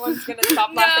and everyone's gonna stop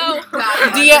No.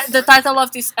 laughing? the title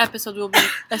of this episode will be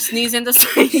A Sneeze and a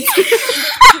Sneeze.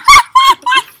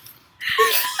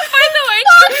 By the way,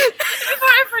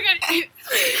 before I forget,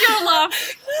 your laugh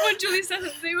when Julie said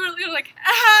it, you're like,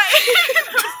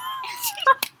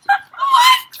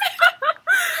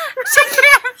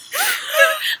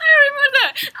 I remember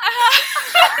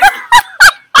that.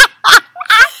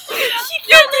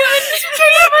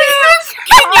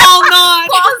 Can y'all not?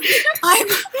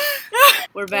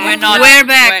 We're back. We're not. We're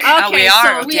back. Wait, oh, we are.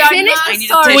 so Okay. we are finished I the need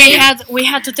to story. take We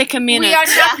had to take a minute. We are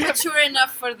not mature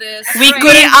enough for this. We We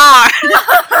couldn't. are.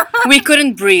 We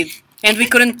couldn't breathe and we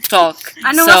couldn't talk.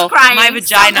 Anna so was crying. My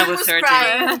vagina Someone was hurting.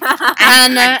 crying.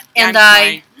 Anna and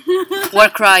I were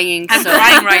crying. I'm so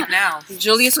crying right now.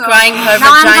 Julie's crying. Her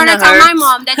Now I'm vagina gonna tell hurts. my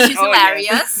mom that she's Oh,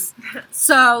 hilarious.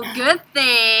 So good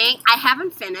thing I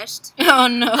haven't finished. Oh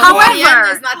no. However-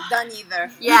 Marianne is not done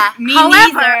either. Yeah. Me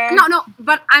however, neither. no,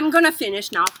 but I'm gonna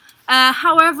finish now.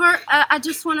 However, I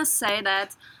just want to say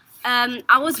that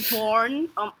I was born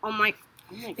on my.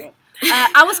 Oh my god.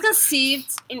 I was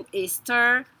conceived in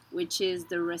Easter, which is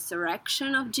the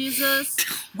resurrection of Jesus,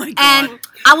 Oh my god. and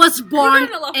I was born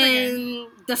gonna laugh in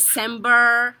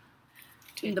December,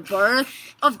 in the birth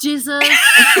of Jesus.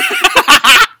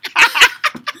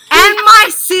 And my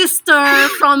sister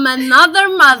from another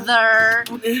mother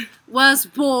was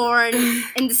born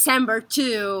in December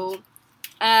too.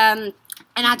 And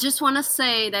I just want to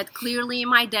say that clearly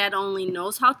my dad only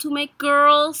knows how to make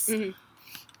girls in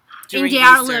During the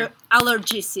Easter.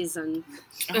 allergy season.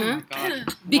 Oh my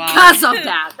god. Because of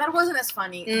that. That wasn't as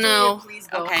funny. No. Julia, please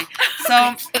go. Okay.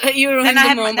 So You ruined then I the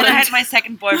had moment. then I had my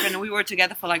second boyfriend and we were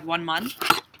together for like 1 month.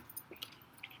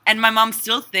 And my mom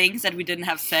still thinks that we didn't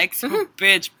have sex. But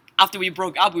bitch, after we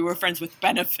broke up, we were friends with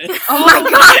benefits. Oh my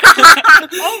god.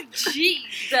 oh, jeez.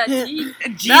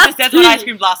 Jesus, that's what I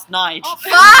screamed last night.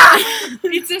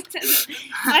 It's just,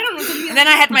 I don't know. And then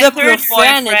I had my The third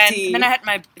boyfriend. profanity. Then I had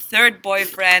my third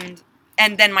boyfriend.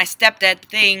 And then my stepdad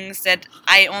thinks that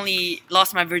I only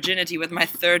lost my virginity with my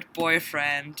third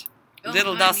boyfriend. Oh,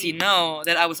 Little does he honey. know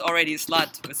that I was already a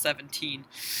slut with 17.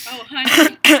 Oh,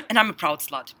 honey. And I'm a proud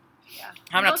slut. Yeah.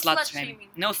 I'm No not slut slut shaming. shaming.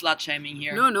 No slut shaming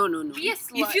here. No. Be a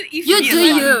slut. If You Be a do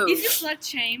slut. you. If you slut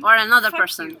shame, Or another fuck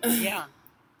person. you. Yeah.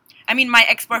 I mean, my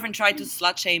ex-boyfriend tried to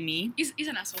slut shame me. He's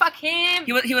an asshole. Fuck him.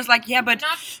 He was like, yeah, but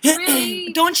Not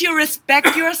really. don't you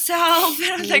respect yourself?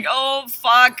 And I was like, oh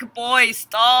fuck, boy,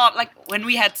 stop. Like when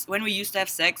we used to have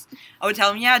sex, I would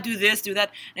tell him, yeah, do this, do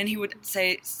that, and he would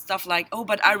say stuff like, oh,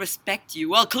 but I respect you.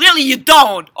 Well, clearly you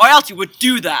don't, or else you would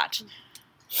do that.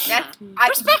 That,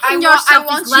 Respecting I yourself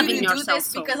want is you loving to do yourself, this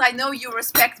so. because I know you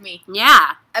respect me.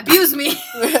 Yeah. Abuse me.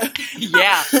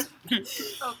 Yeah,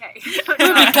 Okay.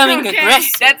 You're becoming Okay.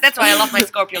 aggressive. that's why I love my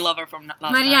Scorpio lover from last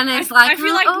time. Mariana is I like,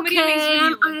 feel like "Well, Mariana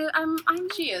is okay, really I'm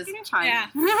She is. trying. Yeah.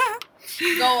 Go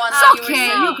on. It's how you were okay,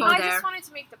 saying. you go I there. just wanted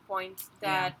to make the point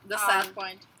that The sad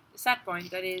point. the sad point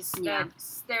that is Yeah. that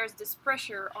there's this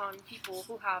pressure on people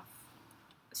who have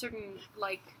a certain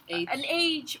like Age. an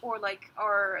age or like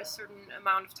are a certain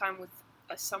amount of time with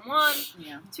someone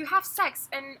Yeah. to have sex.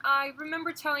 And I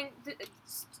remember telling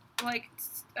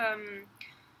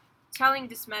telling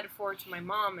this metaphor to my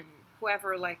mom and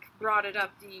whoever like brought it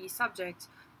up, the subject.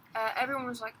 Everyone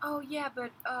was like, oh yeah,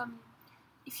 but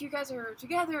if you guys are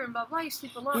together and blah blah, you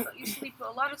sleep a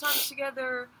lot of times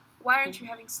together, why aren't you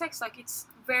having sex? Like it's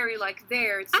very like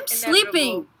there, it's I'm inevitable.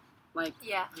 sleeping. Like,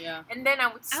 Yeah. Yeah. And then I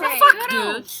would say fuck,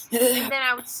 dude. and then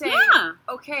I would say Yeah.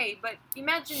 okay, but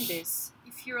imagine this.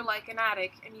 If you're like an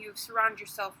addict and you surround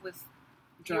yourself with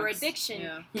your Drugs. addiction,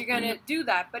 Yeah. you're gonna do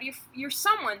that. But if you're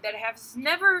someone that has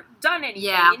never done anything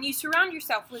Yeah. and you surround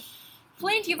yourself with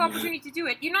plenty of opportunity to do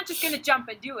it, you're not just gonna jump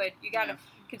and do it. You gotta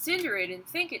consider it and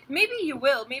think it. Maybe you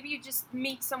will. Maybe you just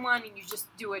meet someone and you just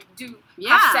do it.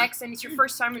 Yeah. Have sex and it's your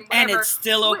first time and whatever. And it's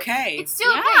still okay. It's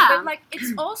still okay, Yeah. but like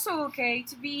it's also okay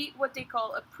to be what they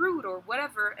call a prude or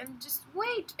whatever, and just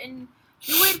wait and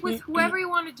do it with whoever you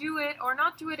want to do it, or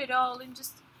not do it at all, and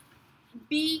just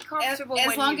be comfortable As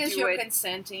when long you as do you're it.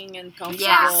 consenting and comfortable,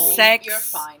 Yeah. Sex you're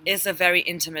fine. is a very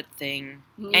intimate thing.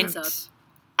 Needs And us.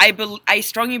 I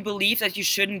strongly believe that you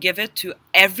shouldn't give it to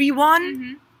everyone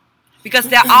Mhm. because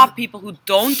there are people who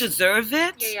don't deserve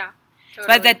it. Yeah. Totally.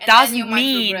 But that And then you doesn't might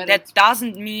mean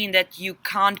regret it. you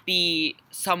can't be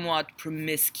somewhat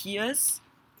promiscuous.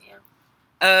 Yeah.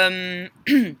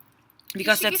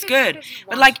 Because You should that's give it good. because you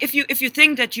But want like if you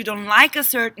think that you don't like a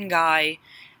certain guy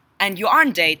and you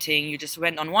aren't dating, you just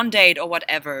went on one date or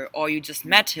whatever, or you just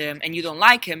met him and you don't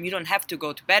like him, you don't have to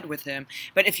go to bed with him.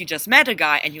 But if you just met a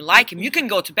guy and you like him, you can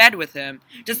go to bed with him.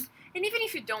 Just And even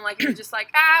if you don't like it, you're just like,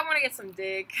 I want to get some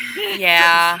dick.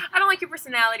 Yeah. I don't like your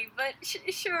personality, but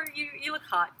sure, you look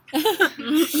hot. Give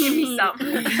me some.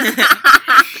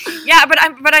 Yeah,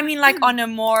 but I mean, like, on a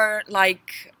more,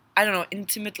 like, I don't know,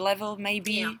 intimate level,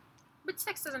 maybe. Yeah. But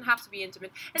sex doesn't have to be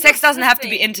intimate. And Sex that's the doesn't have to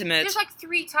be thing. intimate. There's like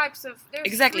 3 types of... There's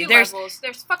Exactly, 3 there's levels.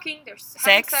 There's fucking, there's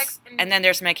having sex, and then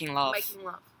there's making love. making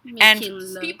love. And Making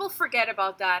love. People forget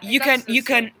about that. and You that's can- you the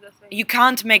can- thing- the thing. You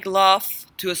can't make love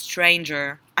to a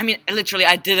stranger. I mean, literally,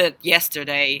 I did it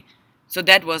yesterday, so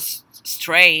that was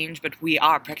strange. But we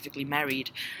are practically married.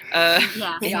 Yeah.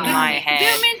 In Yeah. my They're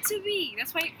head. meant to be.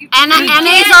 That's why you. Anna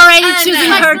you is already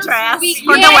choosing her dress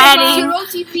for the wedding.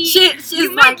 OTP. She's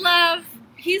You like make love.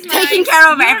 He's taking nice,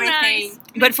 care of you're everything. nice.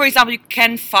 But for example, you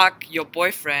can fuck your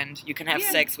boyfriend. You can have Yeah.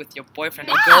 sex with your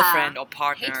boyfriend or Yeah. girlfriend or Hate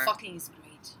partner. fucking is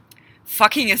great.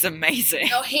 Fucking is amazing.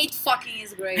 No, hate fucking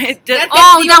is great. It does-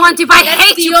 Oh, that one too. I That's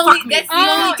hate the you. only, Fuck me. that's the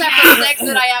Oh, only type yeah. of sex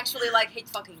that I actually like. Hate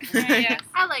fucking. Yeah.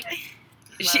 I like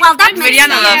Well, that I'm makes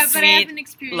Mariana sense. loves but I sweet haven't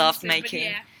experienced love it, but making.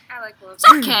 yeah. I like love.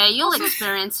 It's okay. You'll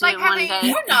experience like it one having-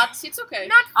 day. Or not. It's okay.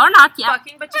 Not Or not, yeah.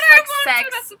 fucking, but just But I like want to, sex.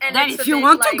 that's the And Then it's if a you bit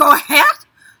want to, like- go ahead.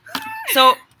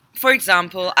 So, for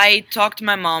example, I talked to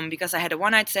my mom because I had a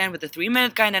one-night stand with a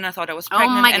 3-minute guy, and then I thought I was Oh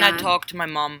pregnant, my and I God. talked to my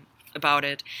mom about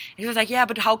it. And she was like, "Yeah,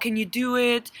 but how can you do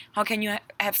it? How can you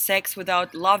have sex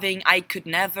without loving? I could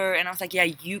never." And I was like, "Yeah,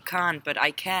 you can't, but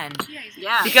I can."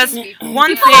 Yeah. Because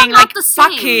one People are thing, not like the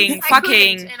same. fucking, I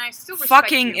fucking, couldn't, and I still respect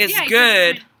fucking you. is Yeah,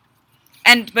 good. exactly.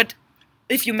 And but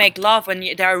if you make love when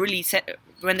there are really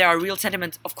when there are real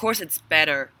sentiments, of course it's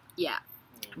better. Yeah.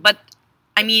 But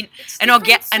I mean, It's an different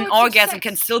an sorts of orgasm sex.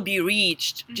 can still be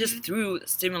reached just through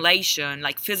stimulation,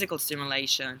 like physical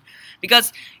stimulation,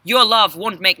 because your love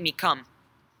won't make me come.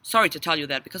 Sorry to tell you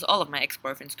that, because all of my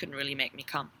ex-boyfriends couldn't really make me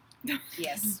come.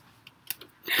 Yes.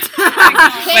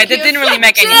 But it didn't really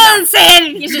make any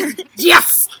sense. You just,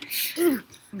 yes.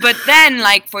 But then,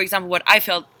 like, for example, what I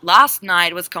felt last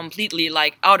night was completely,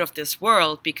 like, out of this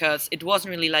world, because it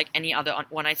wasn't really like any other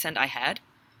one-night stand I had.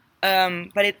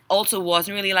 But it also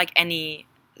wasn't really like any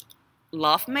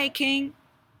love-making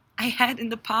I had in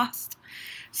the past.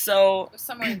 So It was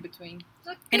somewhere in between.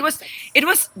 it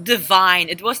was divine.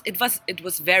 It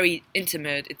was very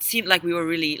intimate. It seemed like we were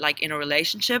really like in a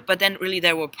relationship, but then really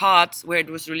there were parts where it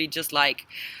was really just like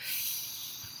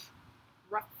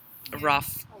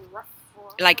rough,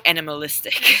 like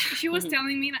animalistic. She was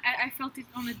telling me, and I felt it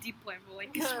on a deep level,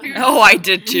 like Oh, I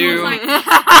did too.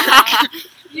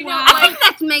 You know, Wow. I like, think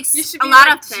that makes you should a be lot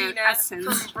like of Gina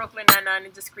sense. from Brooklyn Nine-Nine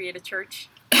and just create a church.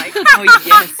 Like Oh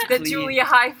yes, the please. Julia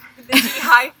Hive. The G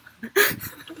Hive.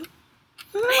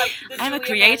 I'm a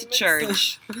created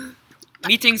church.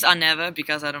 Meetings are never,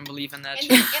 because I don't believe in that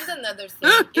And, shit. and another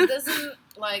thing, it doesn't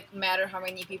like matter how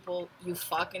many people you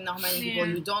fuck and how many people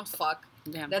Yeah. you don't fuck.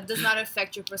 Yeah. That does not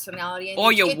affect your personality and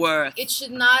Or it- your it, worth. It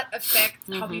should not affect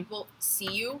how Mhm. people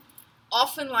see you.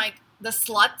 Often, like the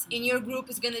slut in your group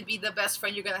is gonna be the best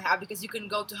friend you're gonna have because you can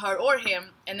go to her or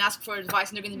him and ask for advice,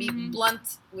 and they're gonna be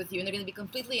blunt with you, and they're gonna be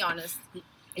completely honest, and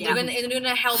Yeah. they're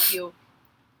gonna help you,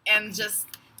 and just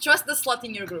trust the slut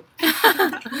in your group.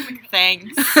 Thanks.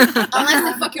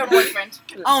 Unless they fuck your boyfriend.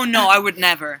 Oh no, I would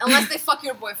never. Unless they fuck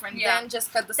your boyfriend, Yeah. then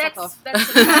just cut the slut off.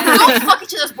 That's Don't fuck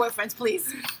each other's boyfriends,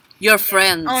 please. Your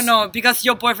friends. Oh no, because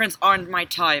your boyfriends aren't my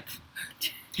type.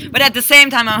 But at the same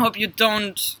time, I hope you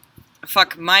don't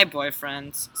fuck my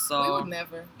boyfriends. We So would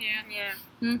never. Yeah.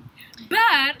 yeah.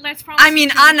 But let's promise. I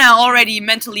mean, Anna already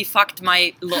mentally fucked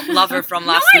my lover from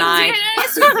last night.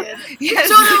 Yes, you did. You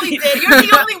totally did. You're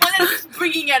the only one that's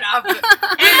bringing it up. And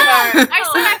her. I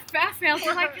said I felt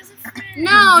it like as a friend.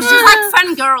 No, she's like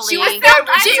fangirling. She was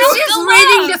there. She's She was just the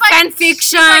reading love. the fan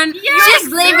fiction. She's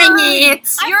living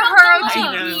it. I You're felt her the love.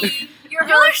 I know. OTP. You're her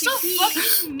Y'all are so OTP.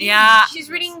 fucking mean. Yeah, She's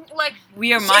reading like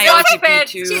we are She's my on OTP Wattpad.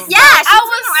 too. She's, yeah, she's I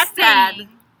was on Wattpad. saying.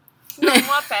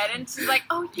 Wattpad, and she's like,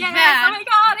 "Oh yes, Yeah. oh my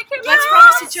god, I can't." Let's wait."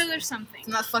 promise each other something.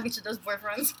 Not fuck each other's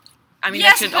boyfriends. I mean,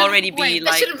 Yes, that should but already be wait, That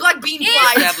like should have like been If-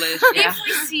 blind. established. Yeah, If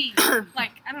we see,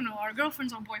 like, I don't know, our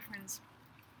girlfriends or boyfriends.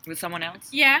 with someone else.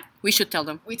 Yeah. We should tell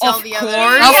them. We tell Of the other.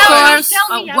 course. Of Yeah, course.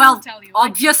 Tell me, I well, will tell you. Like,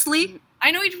 Obviously.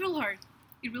 I know it will hurt.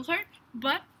 It will hurt,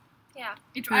 but Yeah.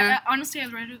 Honestly,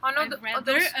 I'd rather, Oh, no, I'd the- rather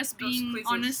those- us those being quizzes.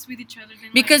 honest with each other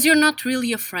than Because you're not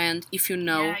really a friend if you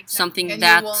know Yeah, exactly. something And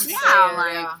that you won't Yeah, say it,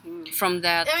 like. yeah. from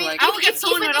that I mean, like I will get if,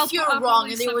 someone even that if you're I'll wrong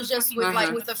probably and it was suck just the with fucking like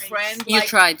out with a of the friend, you like,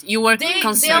 tried. You were They,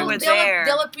 concerned. were there.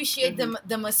 they'll appreciate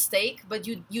the mistake, but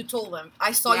you told them.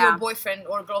 I saw Yeah. your boyfriend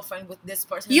or girlfriend with this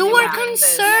person. You and they were doing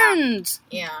this." concerned.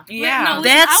 Yeah. Yeah. No, listen,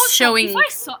 That's I was- showing if I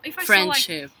saw, like,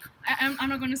 Friendship. I'm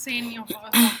not gonna say any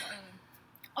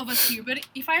of us here, but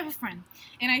if I have a friend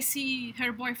and I see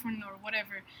her boyfriend or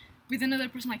whatever with another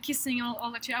person, like kissing and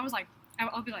all that shit. I was like,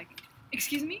 I'll be like,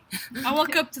 excuse me. I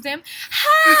walk up to them.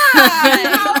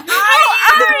 Hi,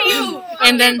 how are you?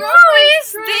 And then Who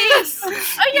is this?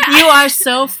 Oh yeah, you are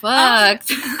so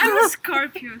fucked. I'm a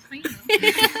Scorpio, so you know.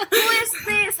 Who is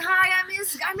this? Hi,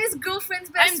 I'm his girlfriend's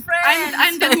best friend.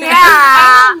 I'm the Yeah.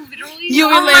 I'm literally. You Oh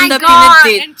will my end up God.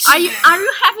 in a ditch. Are you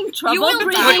having trouble You will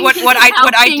breathing? What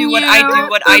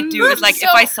I do is like if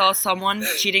So- I saw someone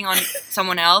cheating on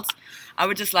someone else, I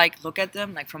would just like look at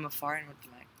them like from afar and would be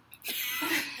like,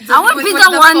 I would be With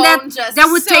the one phone that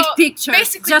would So, take pictures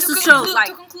basically, just to show, conclude, like,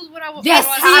 to conclude what I was. yes,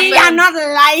 what see, happened, I'm not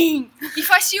lying. If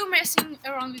I see you messing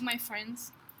around with my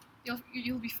friends,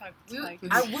 you'll be fucked. Like,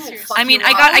 I will seriously. fuck I mean, you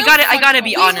I up. gotta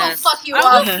be We will honest. fuck you I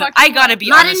will up. fuck I you gotta up. be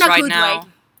Not in honest a right good now.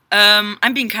 way.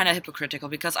 I'm being kind of hypocritical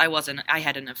because I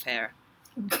had an affair,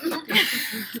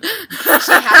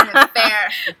 She had an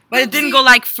affair. but it didn't go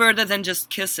like further than just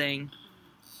kissing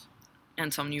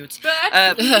and some nudes.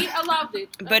 But he allowed it.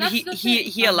 But That's he the he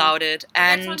thing. he allowed it,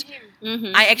 That's on and him.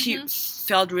 Mhm. I actually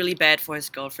felt really bad for his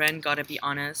girlfriend. Gotta be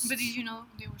honest. But did you know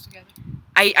they were together?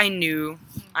 I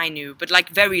knew, but like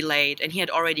very late, and he had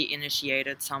already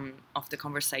initiated some of the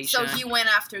conversation. So he went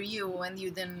after you, and you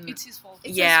didn't. It's his fault. It's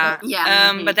his yeah, fault.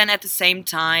 Yeah, But then at the same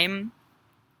time,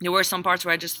 there were some parts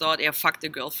where I just thought, yeah, fuck the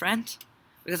girlfriend,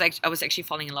 because I was actually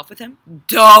falling in love with him.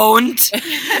 Don't.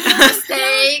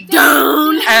 Mistake.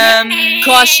 Don't.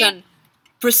 Caution.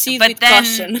 Proceed But with then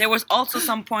caution. there was also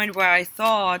some point where I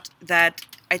thought that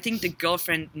I think the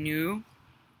girlfriend knew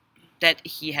that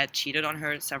he had cheated on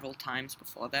her several times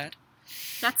before that,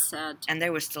 That's sad. and they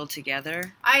were still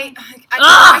together. I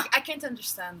can't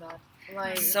understand that.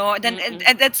 Like, So then Mm-mm.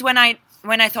 and that's when I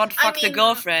thought, I fuck the mean-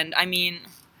 girlfriend. I mean,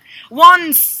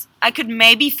 once I could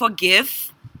maybe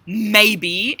forgive,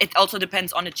 maybe it also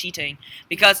depends on the cheating,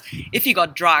 because if he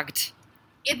got drugged,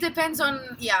 it depends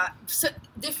on So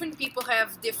different people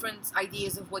have different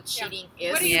ideas of what cheating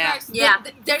is. What do you Yeah. guys Yeah.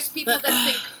 There's people that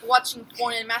think watching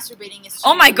porn and masturbating is cheating.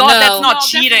 oh my god, No. that's not No,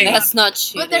 cheating. That's not But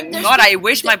cheating. there's God, I peop-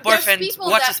 wish my there's boyfriend people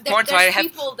watches that- porn so I there's have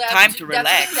people that- time to that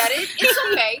relax. think that it's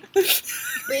okay.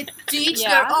 But to each Yeah.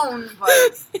 their own.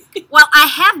 But Well, I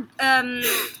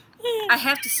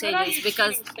have to say What are this you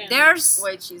because cheating standards? there's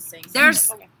wait, she's saying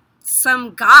there's Okay.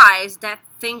 some guys that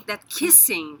think that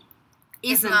kissing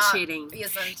It's isn't not- cheating.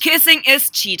 isn't. Kissing is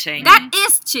cheating. That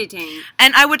is cheating.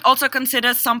 And I would also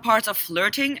consider some parts of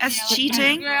flirting as Yeah, like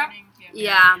cheating. Yeah.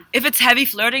 Yeah. If it's heavy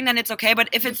flirting, then it's okay. But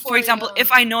if it's, for Before example, you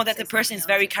if I know that say the person is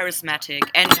something very else. charismatic,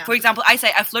 and Yeah. for example, I say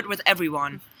I flirt with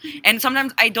everyone, and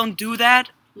sometimes I don't do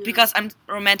that because I'm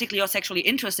romantically or sexually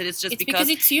interested. It's just It's because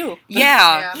it's you.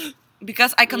 yeah,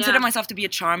 because I consider Yeah. myself to be a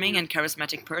charming and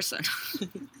charismatic person.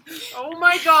 Oh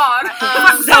my god.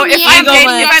 So if Yeah, I'm go dating,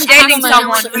 on. if I'm dating Have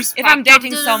someone, some if I'm respect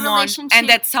dating of the someone, relationship. and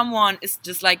that someone is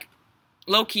just like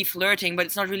low key flirting, but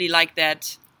it's not really like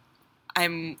that.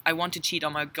 I want to cheat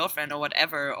on my girlfriend or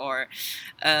whatever, or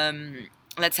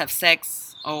let's have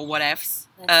sex or whatevs.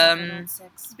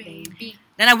 Sex, Baby.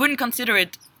 Then I wouldn't consider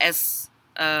it as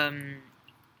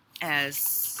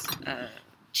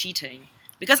cheating,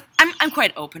 because I'm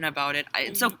quite open about it.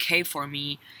 It's okay for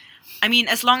me. I mean,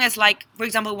 as long as, like, for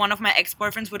example, one of my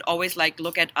ex-boyfriends would always like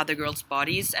look at other girls'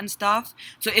 bodies and stuff.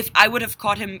 So if I would have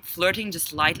caught him flirting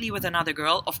just lightly with another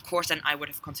girl, of course, then I would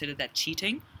have considered that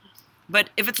cheating. But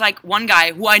if it's like one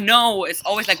guy who I know is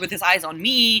always like with his eyes on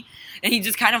me, and he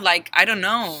just kind of like, I don't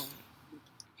know,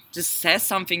 just says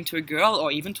something to a girl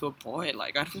or even to a boy,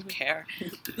 like, I don't care.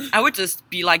 I would just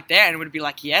be like there and would be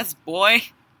like, yes, boy,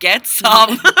 get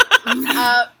some.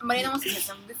 Marina wants to say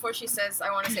something before she says, I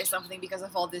want to say something because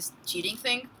of all this cheating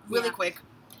thing. Really Yeah. quick.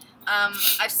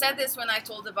 I've said this when I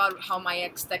told about how my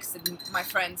ex texted my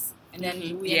friends, and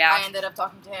then Yeah. I ended up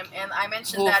talking to him, and I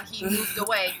mentioned Oof. that he moved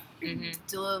away Mhm.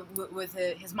 to live with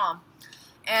his mom,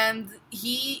 and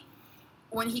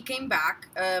when he came back,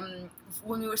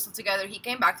 when we were still together, he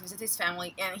came back to visit his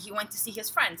family, and he went to see his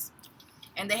friends,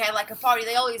 and they had like a party.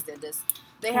 They always did this.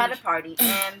 They had a party,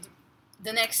 and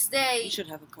the next day, You should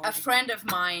have a a party. friend of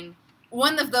mine,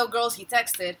 one of the girls he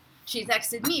texted, she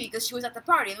texted me because she was at the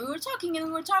party, and we were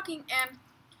talking, and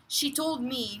she told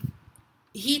me,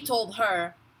 he told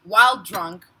her, while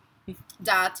drunk,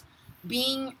 that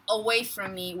being away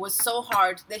from me was so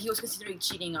hard that he was considering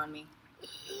cheating on me.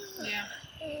 Yeah.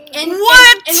 And,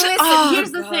 What? And listen, Oh,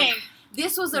 here's the God. thing.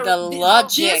 This was The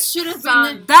logic. This should have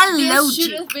Son, been the this logic.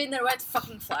 should have been a red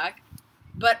fucking flag.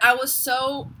 But I was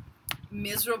so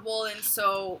miserable and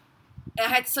so I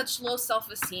had such low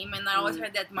self-esteem, and I always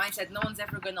had that mindset, no one's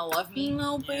ever gonna love me.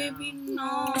 No, baby,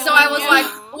 no. So I was like,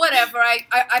 whatever.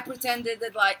 I pretended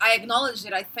that, like, I acknowledged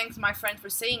it. I thanked my friend for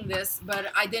saying this,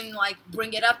 but I didn't, like,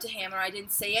 bring it up to him, or I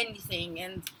didn't say anything.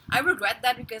 And I regret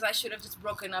that because I should have just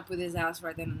broken up with his ass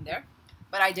right then and there.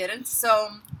 But I didn't. So,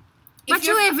 But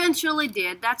you eventually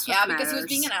did. That's what matters. because he was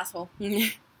being an asshole.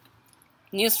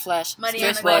 Newsflash.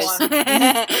 Mariana, Straight go voice. on.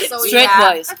 So, Straight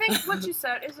yeah. voice. I think what you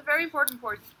said is a very important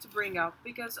point to bring up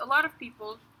because a lot of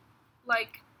people,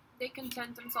 like, they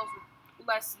content themselves with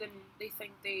less than they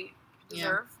think they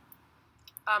deserve.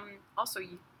 Also,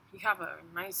 you have a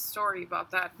nice story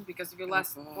about that because of your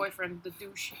last boyfriend, the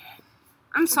douche.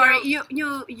 I'm sorry.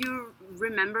 You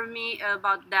remember me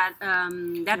about that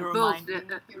that You book? remind me.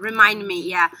 Remind me.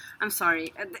 Yeah. I'm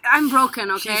sorry. I'm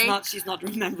broken. Okay. She's not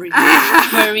remembering.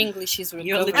 Her English is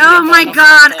You're recovering. literally Oh my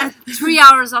God! 3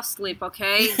 hours of sleep.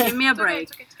 Okay, give me a It's okay, break.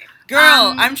 it's okay, it's okay.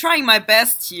 Girl, I'm trying my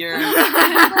best here. No,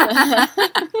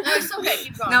 it's okay.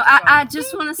 Keep going. No, keep going. I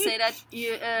just want to say that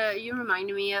you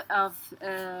reminded me of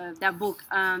that book,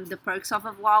 The Perks of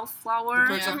a Wildflower.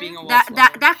 The perks of being a That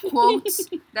wallflower. quote.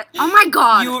 That, oh my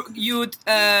God! You We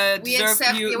deserve.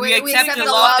 accept- We we accept accept the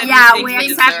the love. love. that yeah, we we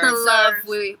think accept the deserve.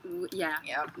 love. Yeah,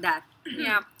 Yeah. that.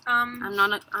 Yeah. I'm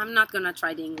not gonna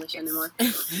try the English anymore.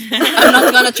 I'm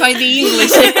not gonna try the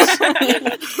English.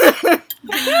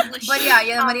 But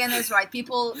yeah, Mariana is right.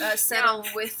 People settle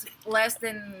with less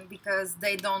than because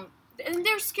they don't. And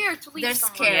they're scared to leave They're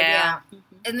someone. scared, Yeah.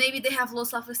 and maybe they have low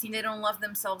self-esteem. They don't love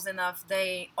themselves enough.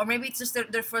 Or maybe it's just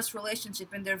their first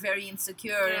relationship, and they're very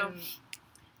insecure. Yeah.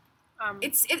 And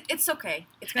it's okay.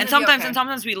 It's gonna And be okay.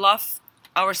 sometimes we love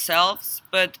ourselves,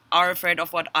 but are afraid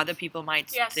of what other people might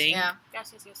Yes. think. Yeah.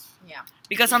 Yes.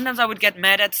 Because sometimes I would get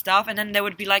mad at stuff, and then there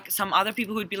would be like some other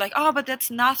people who would be like, "Oh, but that's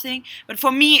nothing." But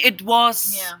for me, it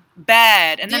was Yeah.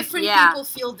 bad. And then Different Yeah. people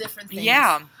feel different things.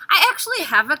 yeah, I actually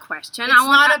have a question. It's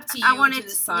not up to I you wanted to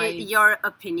decide. your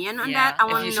opinion on Yeah, that. I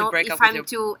if want you to should know break if up with I'm your-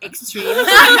 too extreme.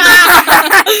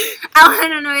 I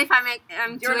want to know if I'm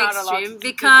too extreme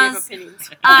because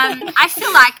I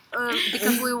feel like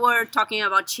because we were talking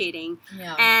about cheating,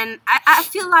 Yeah. and I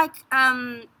feel like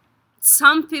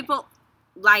some people,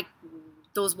 like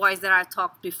those boys that I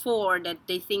talked before, that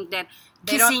they think that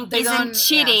kissing isn't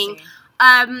cheating.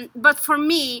 But for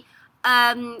me,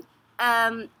 I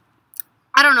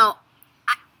don't know.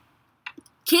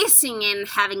 Kissing and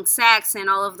having sex and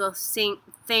all of those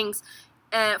things,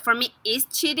 for me, is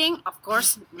cheating, of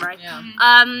course, right? Yeah.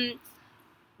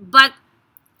 But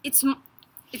it's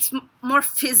more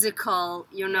physical,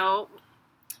 you know.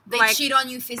 They like- cheat on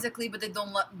you physically, but they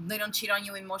don't cheat on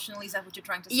you emotionally. Is that what you're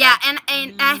trying to say? Yeah, and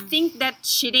I think that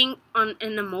cheating on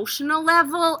an emotional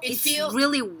level It is feels-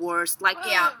 really worse. Like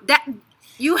Yeah. that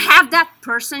you have that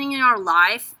person in your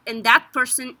life, and that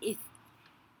person is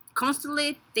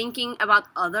constantly thinking about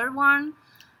other one,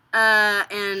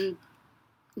 and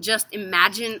just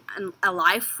imagine a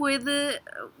life with The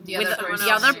with other person.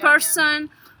 the other Yeah. person,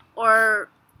 or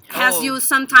as Oh, you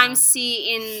sometimes see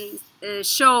in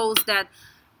shows that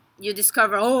you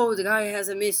discover, oh, the guy has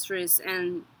a mistress,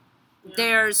 and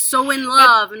they're so in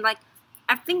love, and like,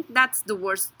 I think that's the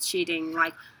worst cheating.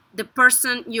 Like, the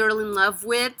person you're in love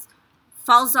with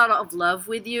falls out of love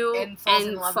with you And falls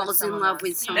in love with falls in someone love else.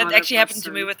 with some that other actually happened to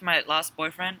person. me with my last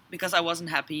boyfriend because I wasn't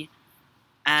happy,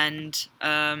 and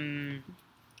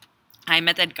I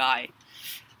met that guy,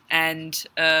 and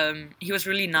he was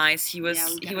really nice. He was Yeah,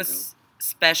 we he gotta was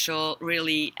special,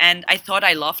 really, and I thought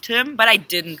I loved him, but I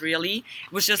didn't really.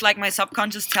 It was just like my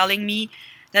subconscious telling me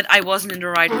that I wasn't in the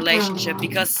right relationship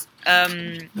because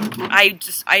I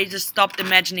just stopped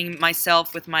imagining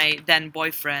myself with my then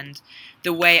boyfriend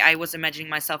the way I was imagining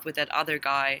myself with that other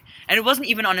guy, and it wasn't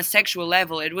even on a sexual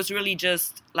level. It was really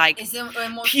just like It's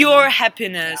emotional. pure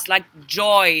happiness, like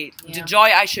joy, the Yeah. joy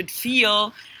I should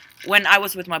feel when I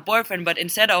was with my boyfriend. But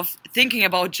instead of thinking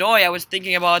about joy, I was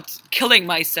thinking about killing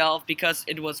myself because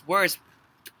it was worse.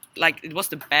 Like, it was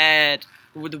the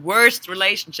worst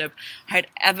relationship I had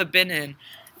ever been in,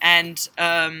 and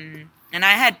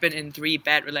I had been in 3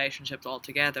 bad relationships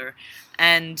altogether,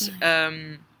 and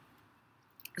and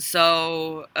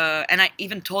I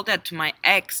even told that to my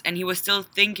ex, and he was still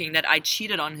thinking that I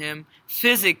cheated on him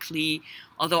physically,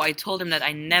 although I told him that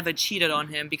I never cheated on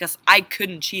him because I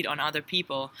couldn't cheat on other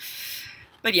people.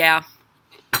 But yeah,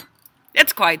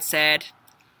 it's quite sad.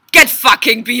 Get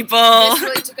fucking people! This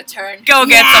really took a turn. Go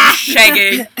get some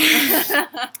shagging!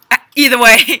 Either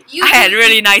way, You I had do-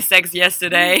 really nice sex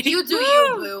yesterday. You do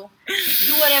you, boo.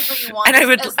 do whatever you want. And I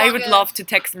as long would as- love to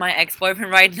text my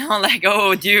ex-boyfriend right now, like,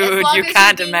 oh, as dude, long you as you're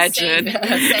can't being imagine. safe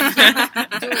and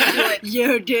sensitive, do it.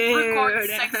 You Record did.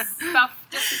 sex stuff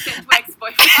just to send to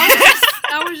ex-boyfriend.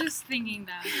 I was just thinking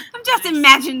that. I'm just Nice.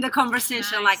 imagining the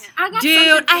conversation Nice. like, I got dude,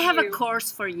 something for I have a you."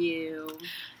 course for you.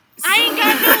 I ain't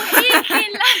got no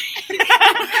hickey life.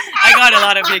 I got a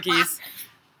lot of hickeys.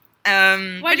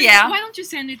 But yeah. Why don't you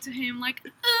send it to him? Like,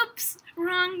 oops,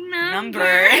 wrong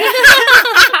Number.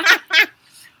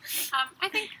 I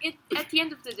think at the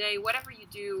end of the day, whatever you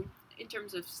do in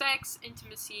terms of sex,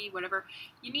 intimacy, whatever,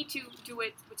 you need to do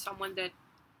it with someone that,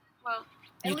 well,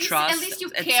 You At least- trust at least you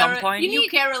at care, some point. You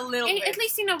care a little bit. at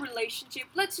least in a relationship.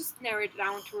 Let's just narrow it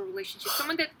down to a relationship.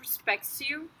 Someone that respects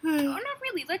you. Hmm. Oh, not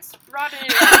really. Let's broaden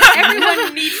it out.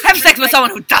 Everyone needs to Have sex with respect someone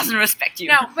who doesn't respect you.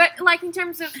 No, but like in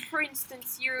terms of, for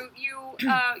instance, you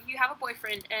have a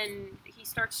boyfriend and he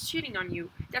starts cheating on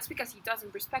you. That's because he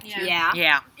doesn't respect you. Yeah.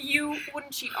 Yeah. You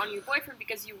wouldn't cheat on your boyfriend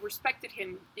because you respected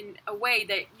him in a way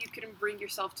that you couldn't bring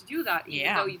yourself to do that, even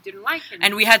Yeah. though you didn't like him.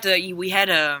 And we had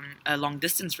a long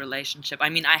distance relationship.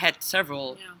 I mean, I had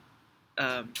several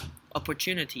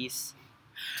opportunities.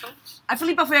 A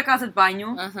Filipa foi à casa de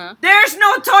banho. Uh-huh. There's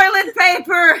no toilet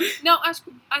paper. No,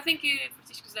 I think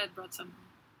Francisco's dad brought some.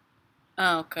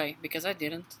 Oh, okay, because I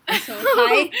didn't. So,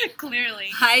 hi. Clearly.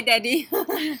 Hi, Daddy.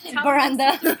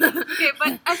 Veranda. Okay,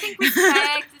 but I think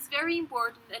respect is very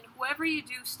important, and whoever you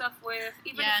do stuff with,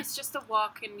 even Yeah. if it's just a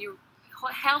walk and you're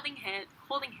holding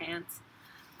hands,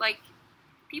 like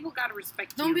people gotta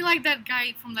respect you. Don't be like that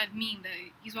guy from that meme that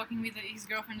he's walking with his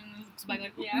girlfriend and looks back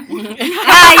like, Yeah.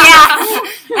 Ah,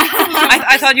 yeah.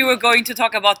 I thought you were going to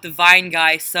talk about the Vine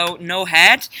guy, so no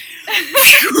head.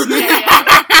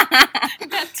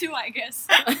 that too, I guess.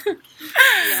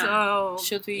 So,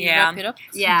 Should we Yeah. wrap it up?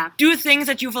 yeah. Do things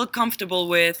that you feel comfortable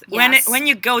with. Yes. When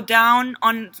you go down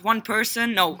on one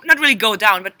person, no, not really go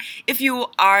down, but if you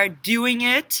are doing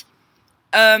it,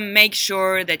 make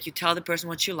sure that you tell the person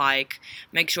what you like.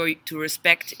 Make sure to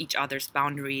respect each other's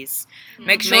boundaries.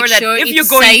 Make sure that if it's you're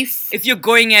going safe. if you're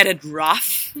going at it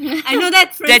rough, I know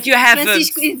that, that you have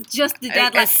Francisco is just the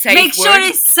dad. a Like, safe make sure word.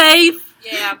 it's safe,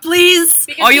 Yeah. please.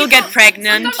 Because or you'll people- get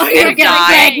pregnant sometimes Or you'll and get die.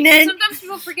 pregnant. Sometimes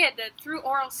people forget that through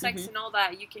oral sex and all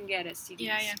that, you can get STDs.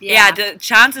 Yeah. Yeah, the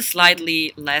chance is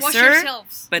slightly Wash lesser,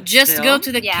 yourselves. but Just still. go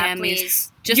to the Yeah, chemist.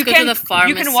 please. Just You go can- to the pharmacy.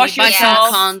 you can wash buy yourself.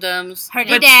 some condoms. Her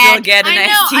but dad. still get an I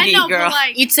STD, know, girl. but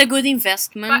like, It's a good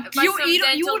investment. Buy you some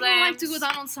dental wouldn't like to dams. go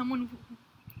down on someone who,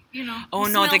 you know. Oh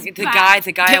who no, smells the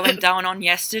bad. guy I went down on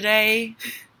yesterday,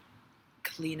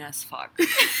 clean as fuck.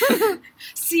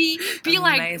 See, be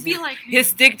Amazing. like him.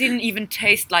 His dick didn't even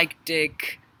taste like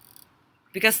dick,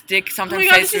 because dick Oh sometimes my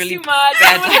god, tastes this is really too much.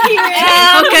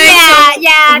 bad. Okay,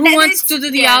 yeah. Who that wants is- to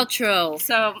do the yeah. outro?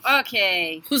 So,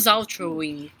 okay. Who's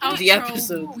outroing the Outro.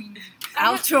 episode?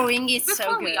 Outroing is Before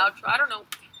so we good. outro, I don't know.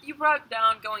 You brought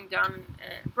down, going down,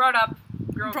 brought up,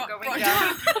 going Brought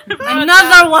down.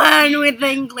 Another one with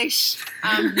English.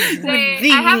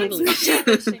 Say, I haven't spoken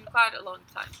English in quite a long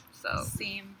time, so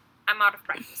Same. I'm out of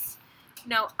practice.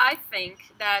 No, I think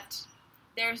that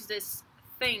there's this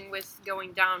thing with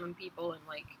going down on people and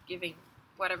like giving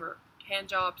whatever hand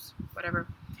jobs, whatever.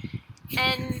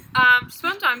 And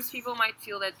sometimes people might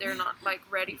feel that they're not like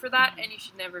ready for that, and you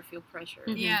should never feel pressure.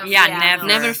 Yeah. from Yeah, people. never.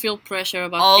 Never feel pressure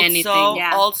about Also, anything.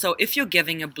 yeah. also, if you're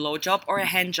giving a blowjob or a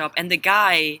hand job and the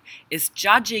guy is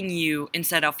judging you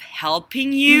instead of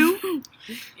helping you,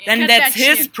 then Cut that's that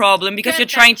his shit. problem, because Cut you're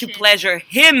that trying to shit. pleasure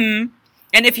him.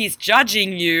 And if he's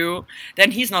judging you,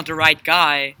 then he's not the right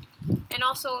guy. And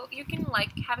also, you can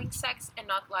like having sex and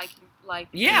not like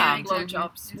Yeah.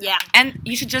 blowjobs. Yeah. And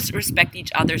you should just respect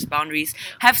each other's boundaries.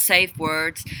 Have safe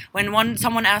words. When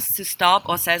someone asks to stop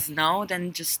or says no,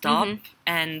 then just stop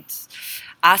and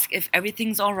ask if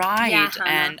everything's all right. Yeah, Hannah.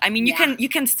 And I mean, Yeah. you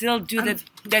can still do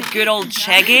that good old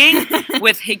shagging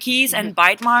with hickeys and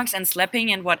bite marks and slapping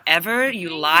and whatever you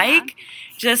like.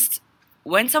 Just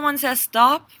when someone says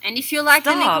stop, And if you like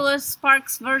the Stop. Nicholas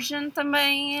Sparks version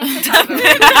também,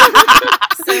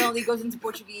 So it only goes into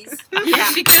Portuguese. yeah.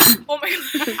 Because, oh my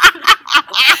god.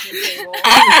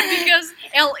 Because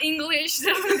El English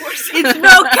doesn't work. It's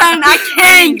broken. I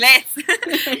can't. English.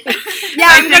 Yeah,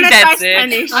 I I'm think gonna try that's it.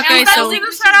 Spanish. Okay, Está so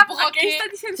diciendo shut up. Quem está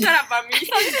diciendo shut up a mí?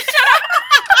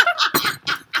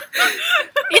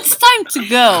 it's time to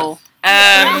go.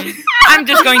 I'm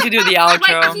just going to do the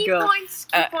outro. Like key Go.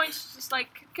 points, just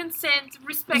like consent,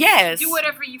 respect, Yes. do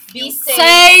whatever you feel. Be safe.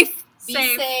 Safe. Be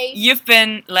Safe. safe. You've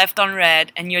been left on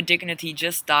red and your dignity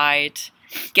just died.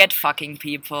 Get fucking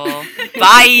people.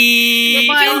 Bye. Bye.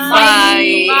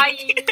 Bye. Bye.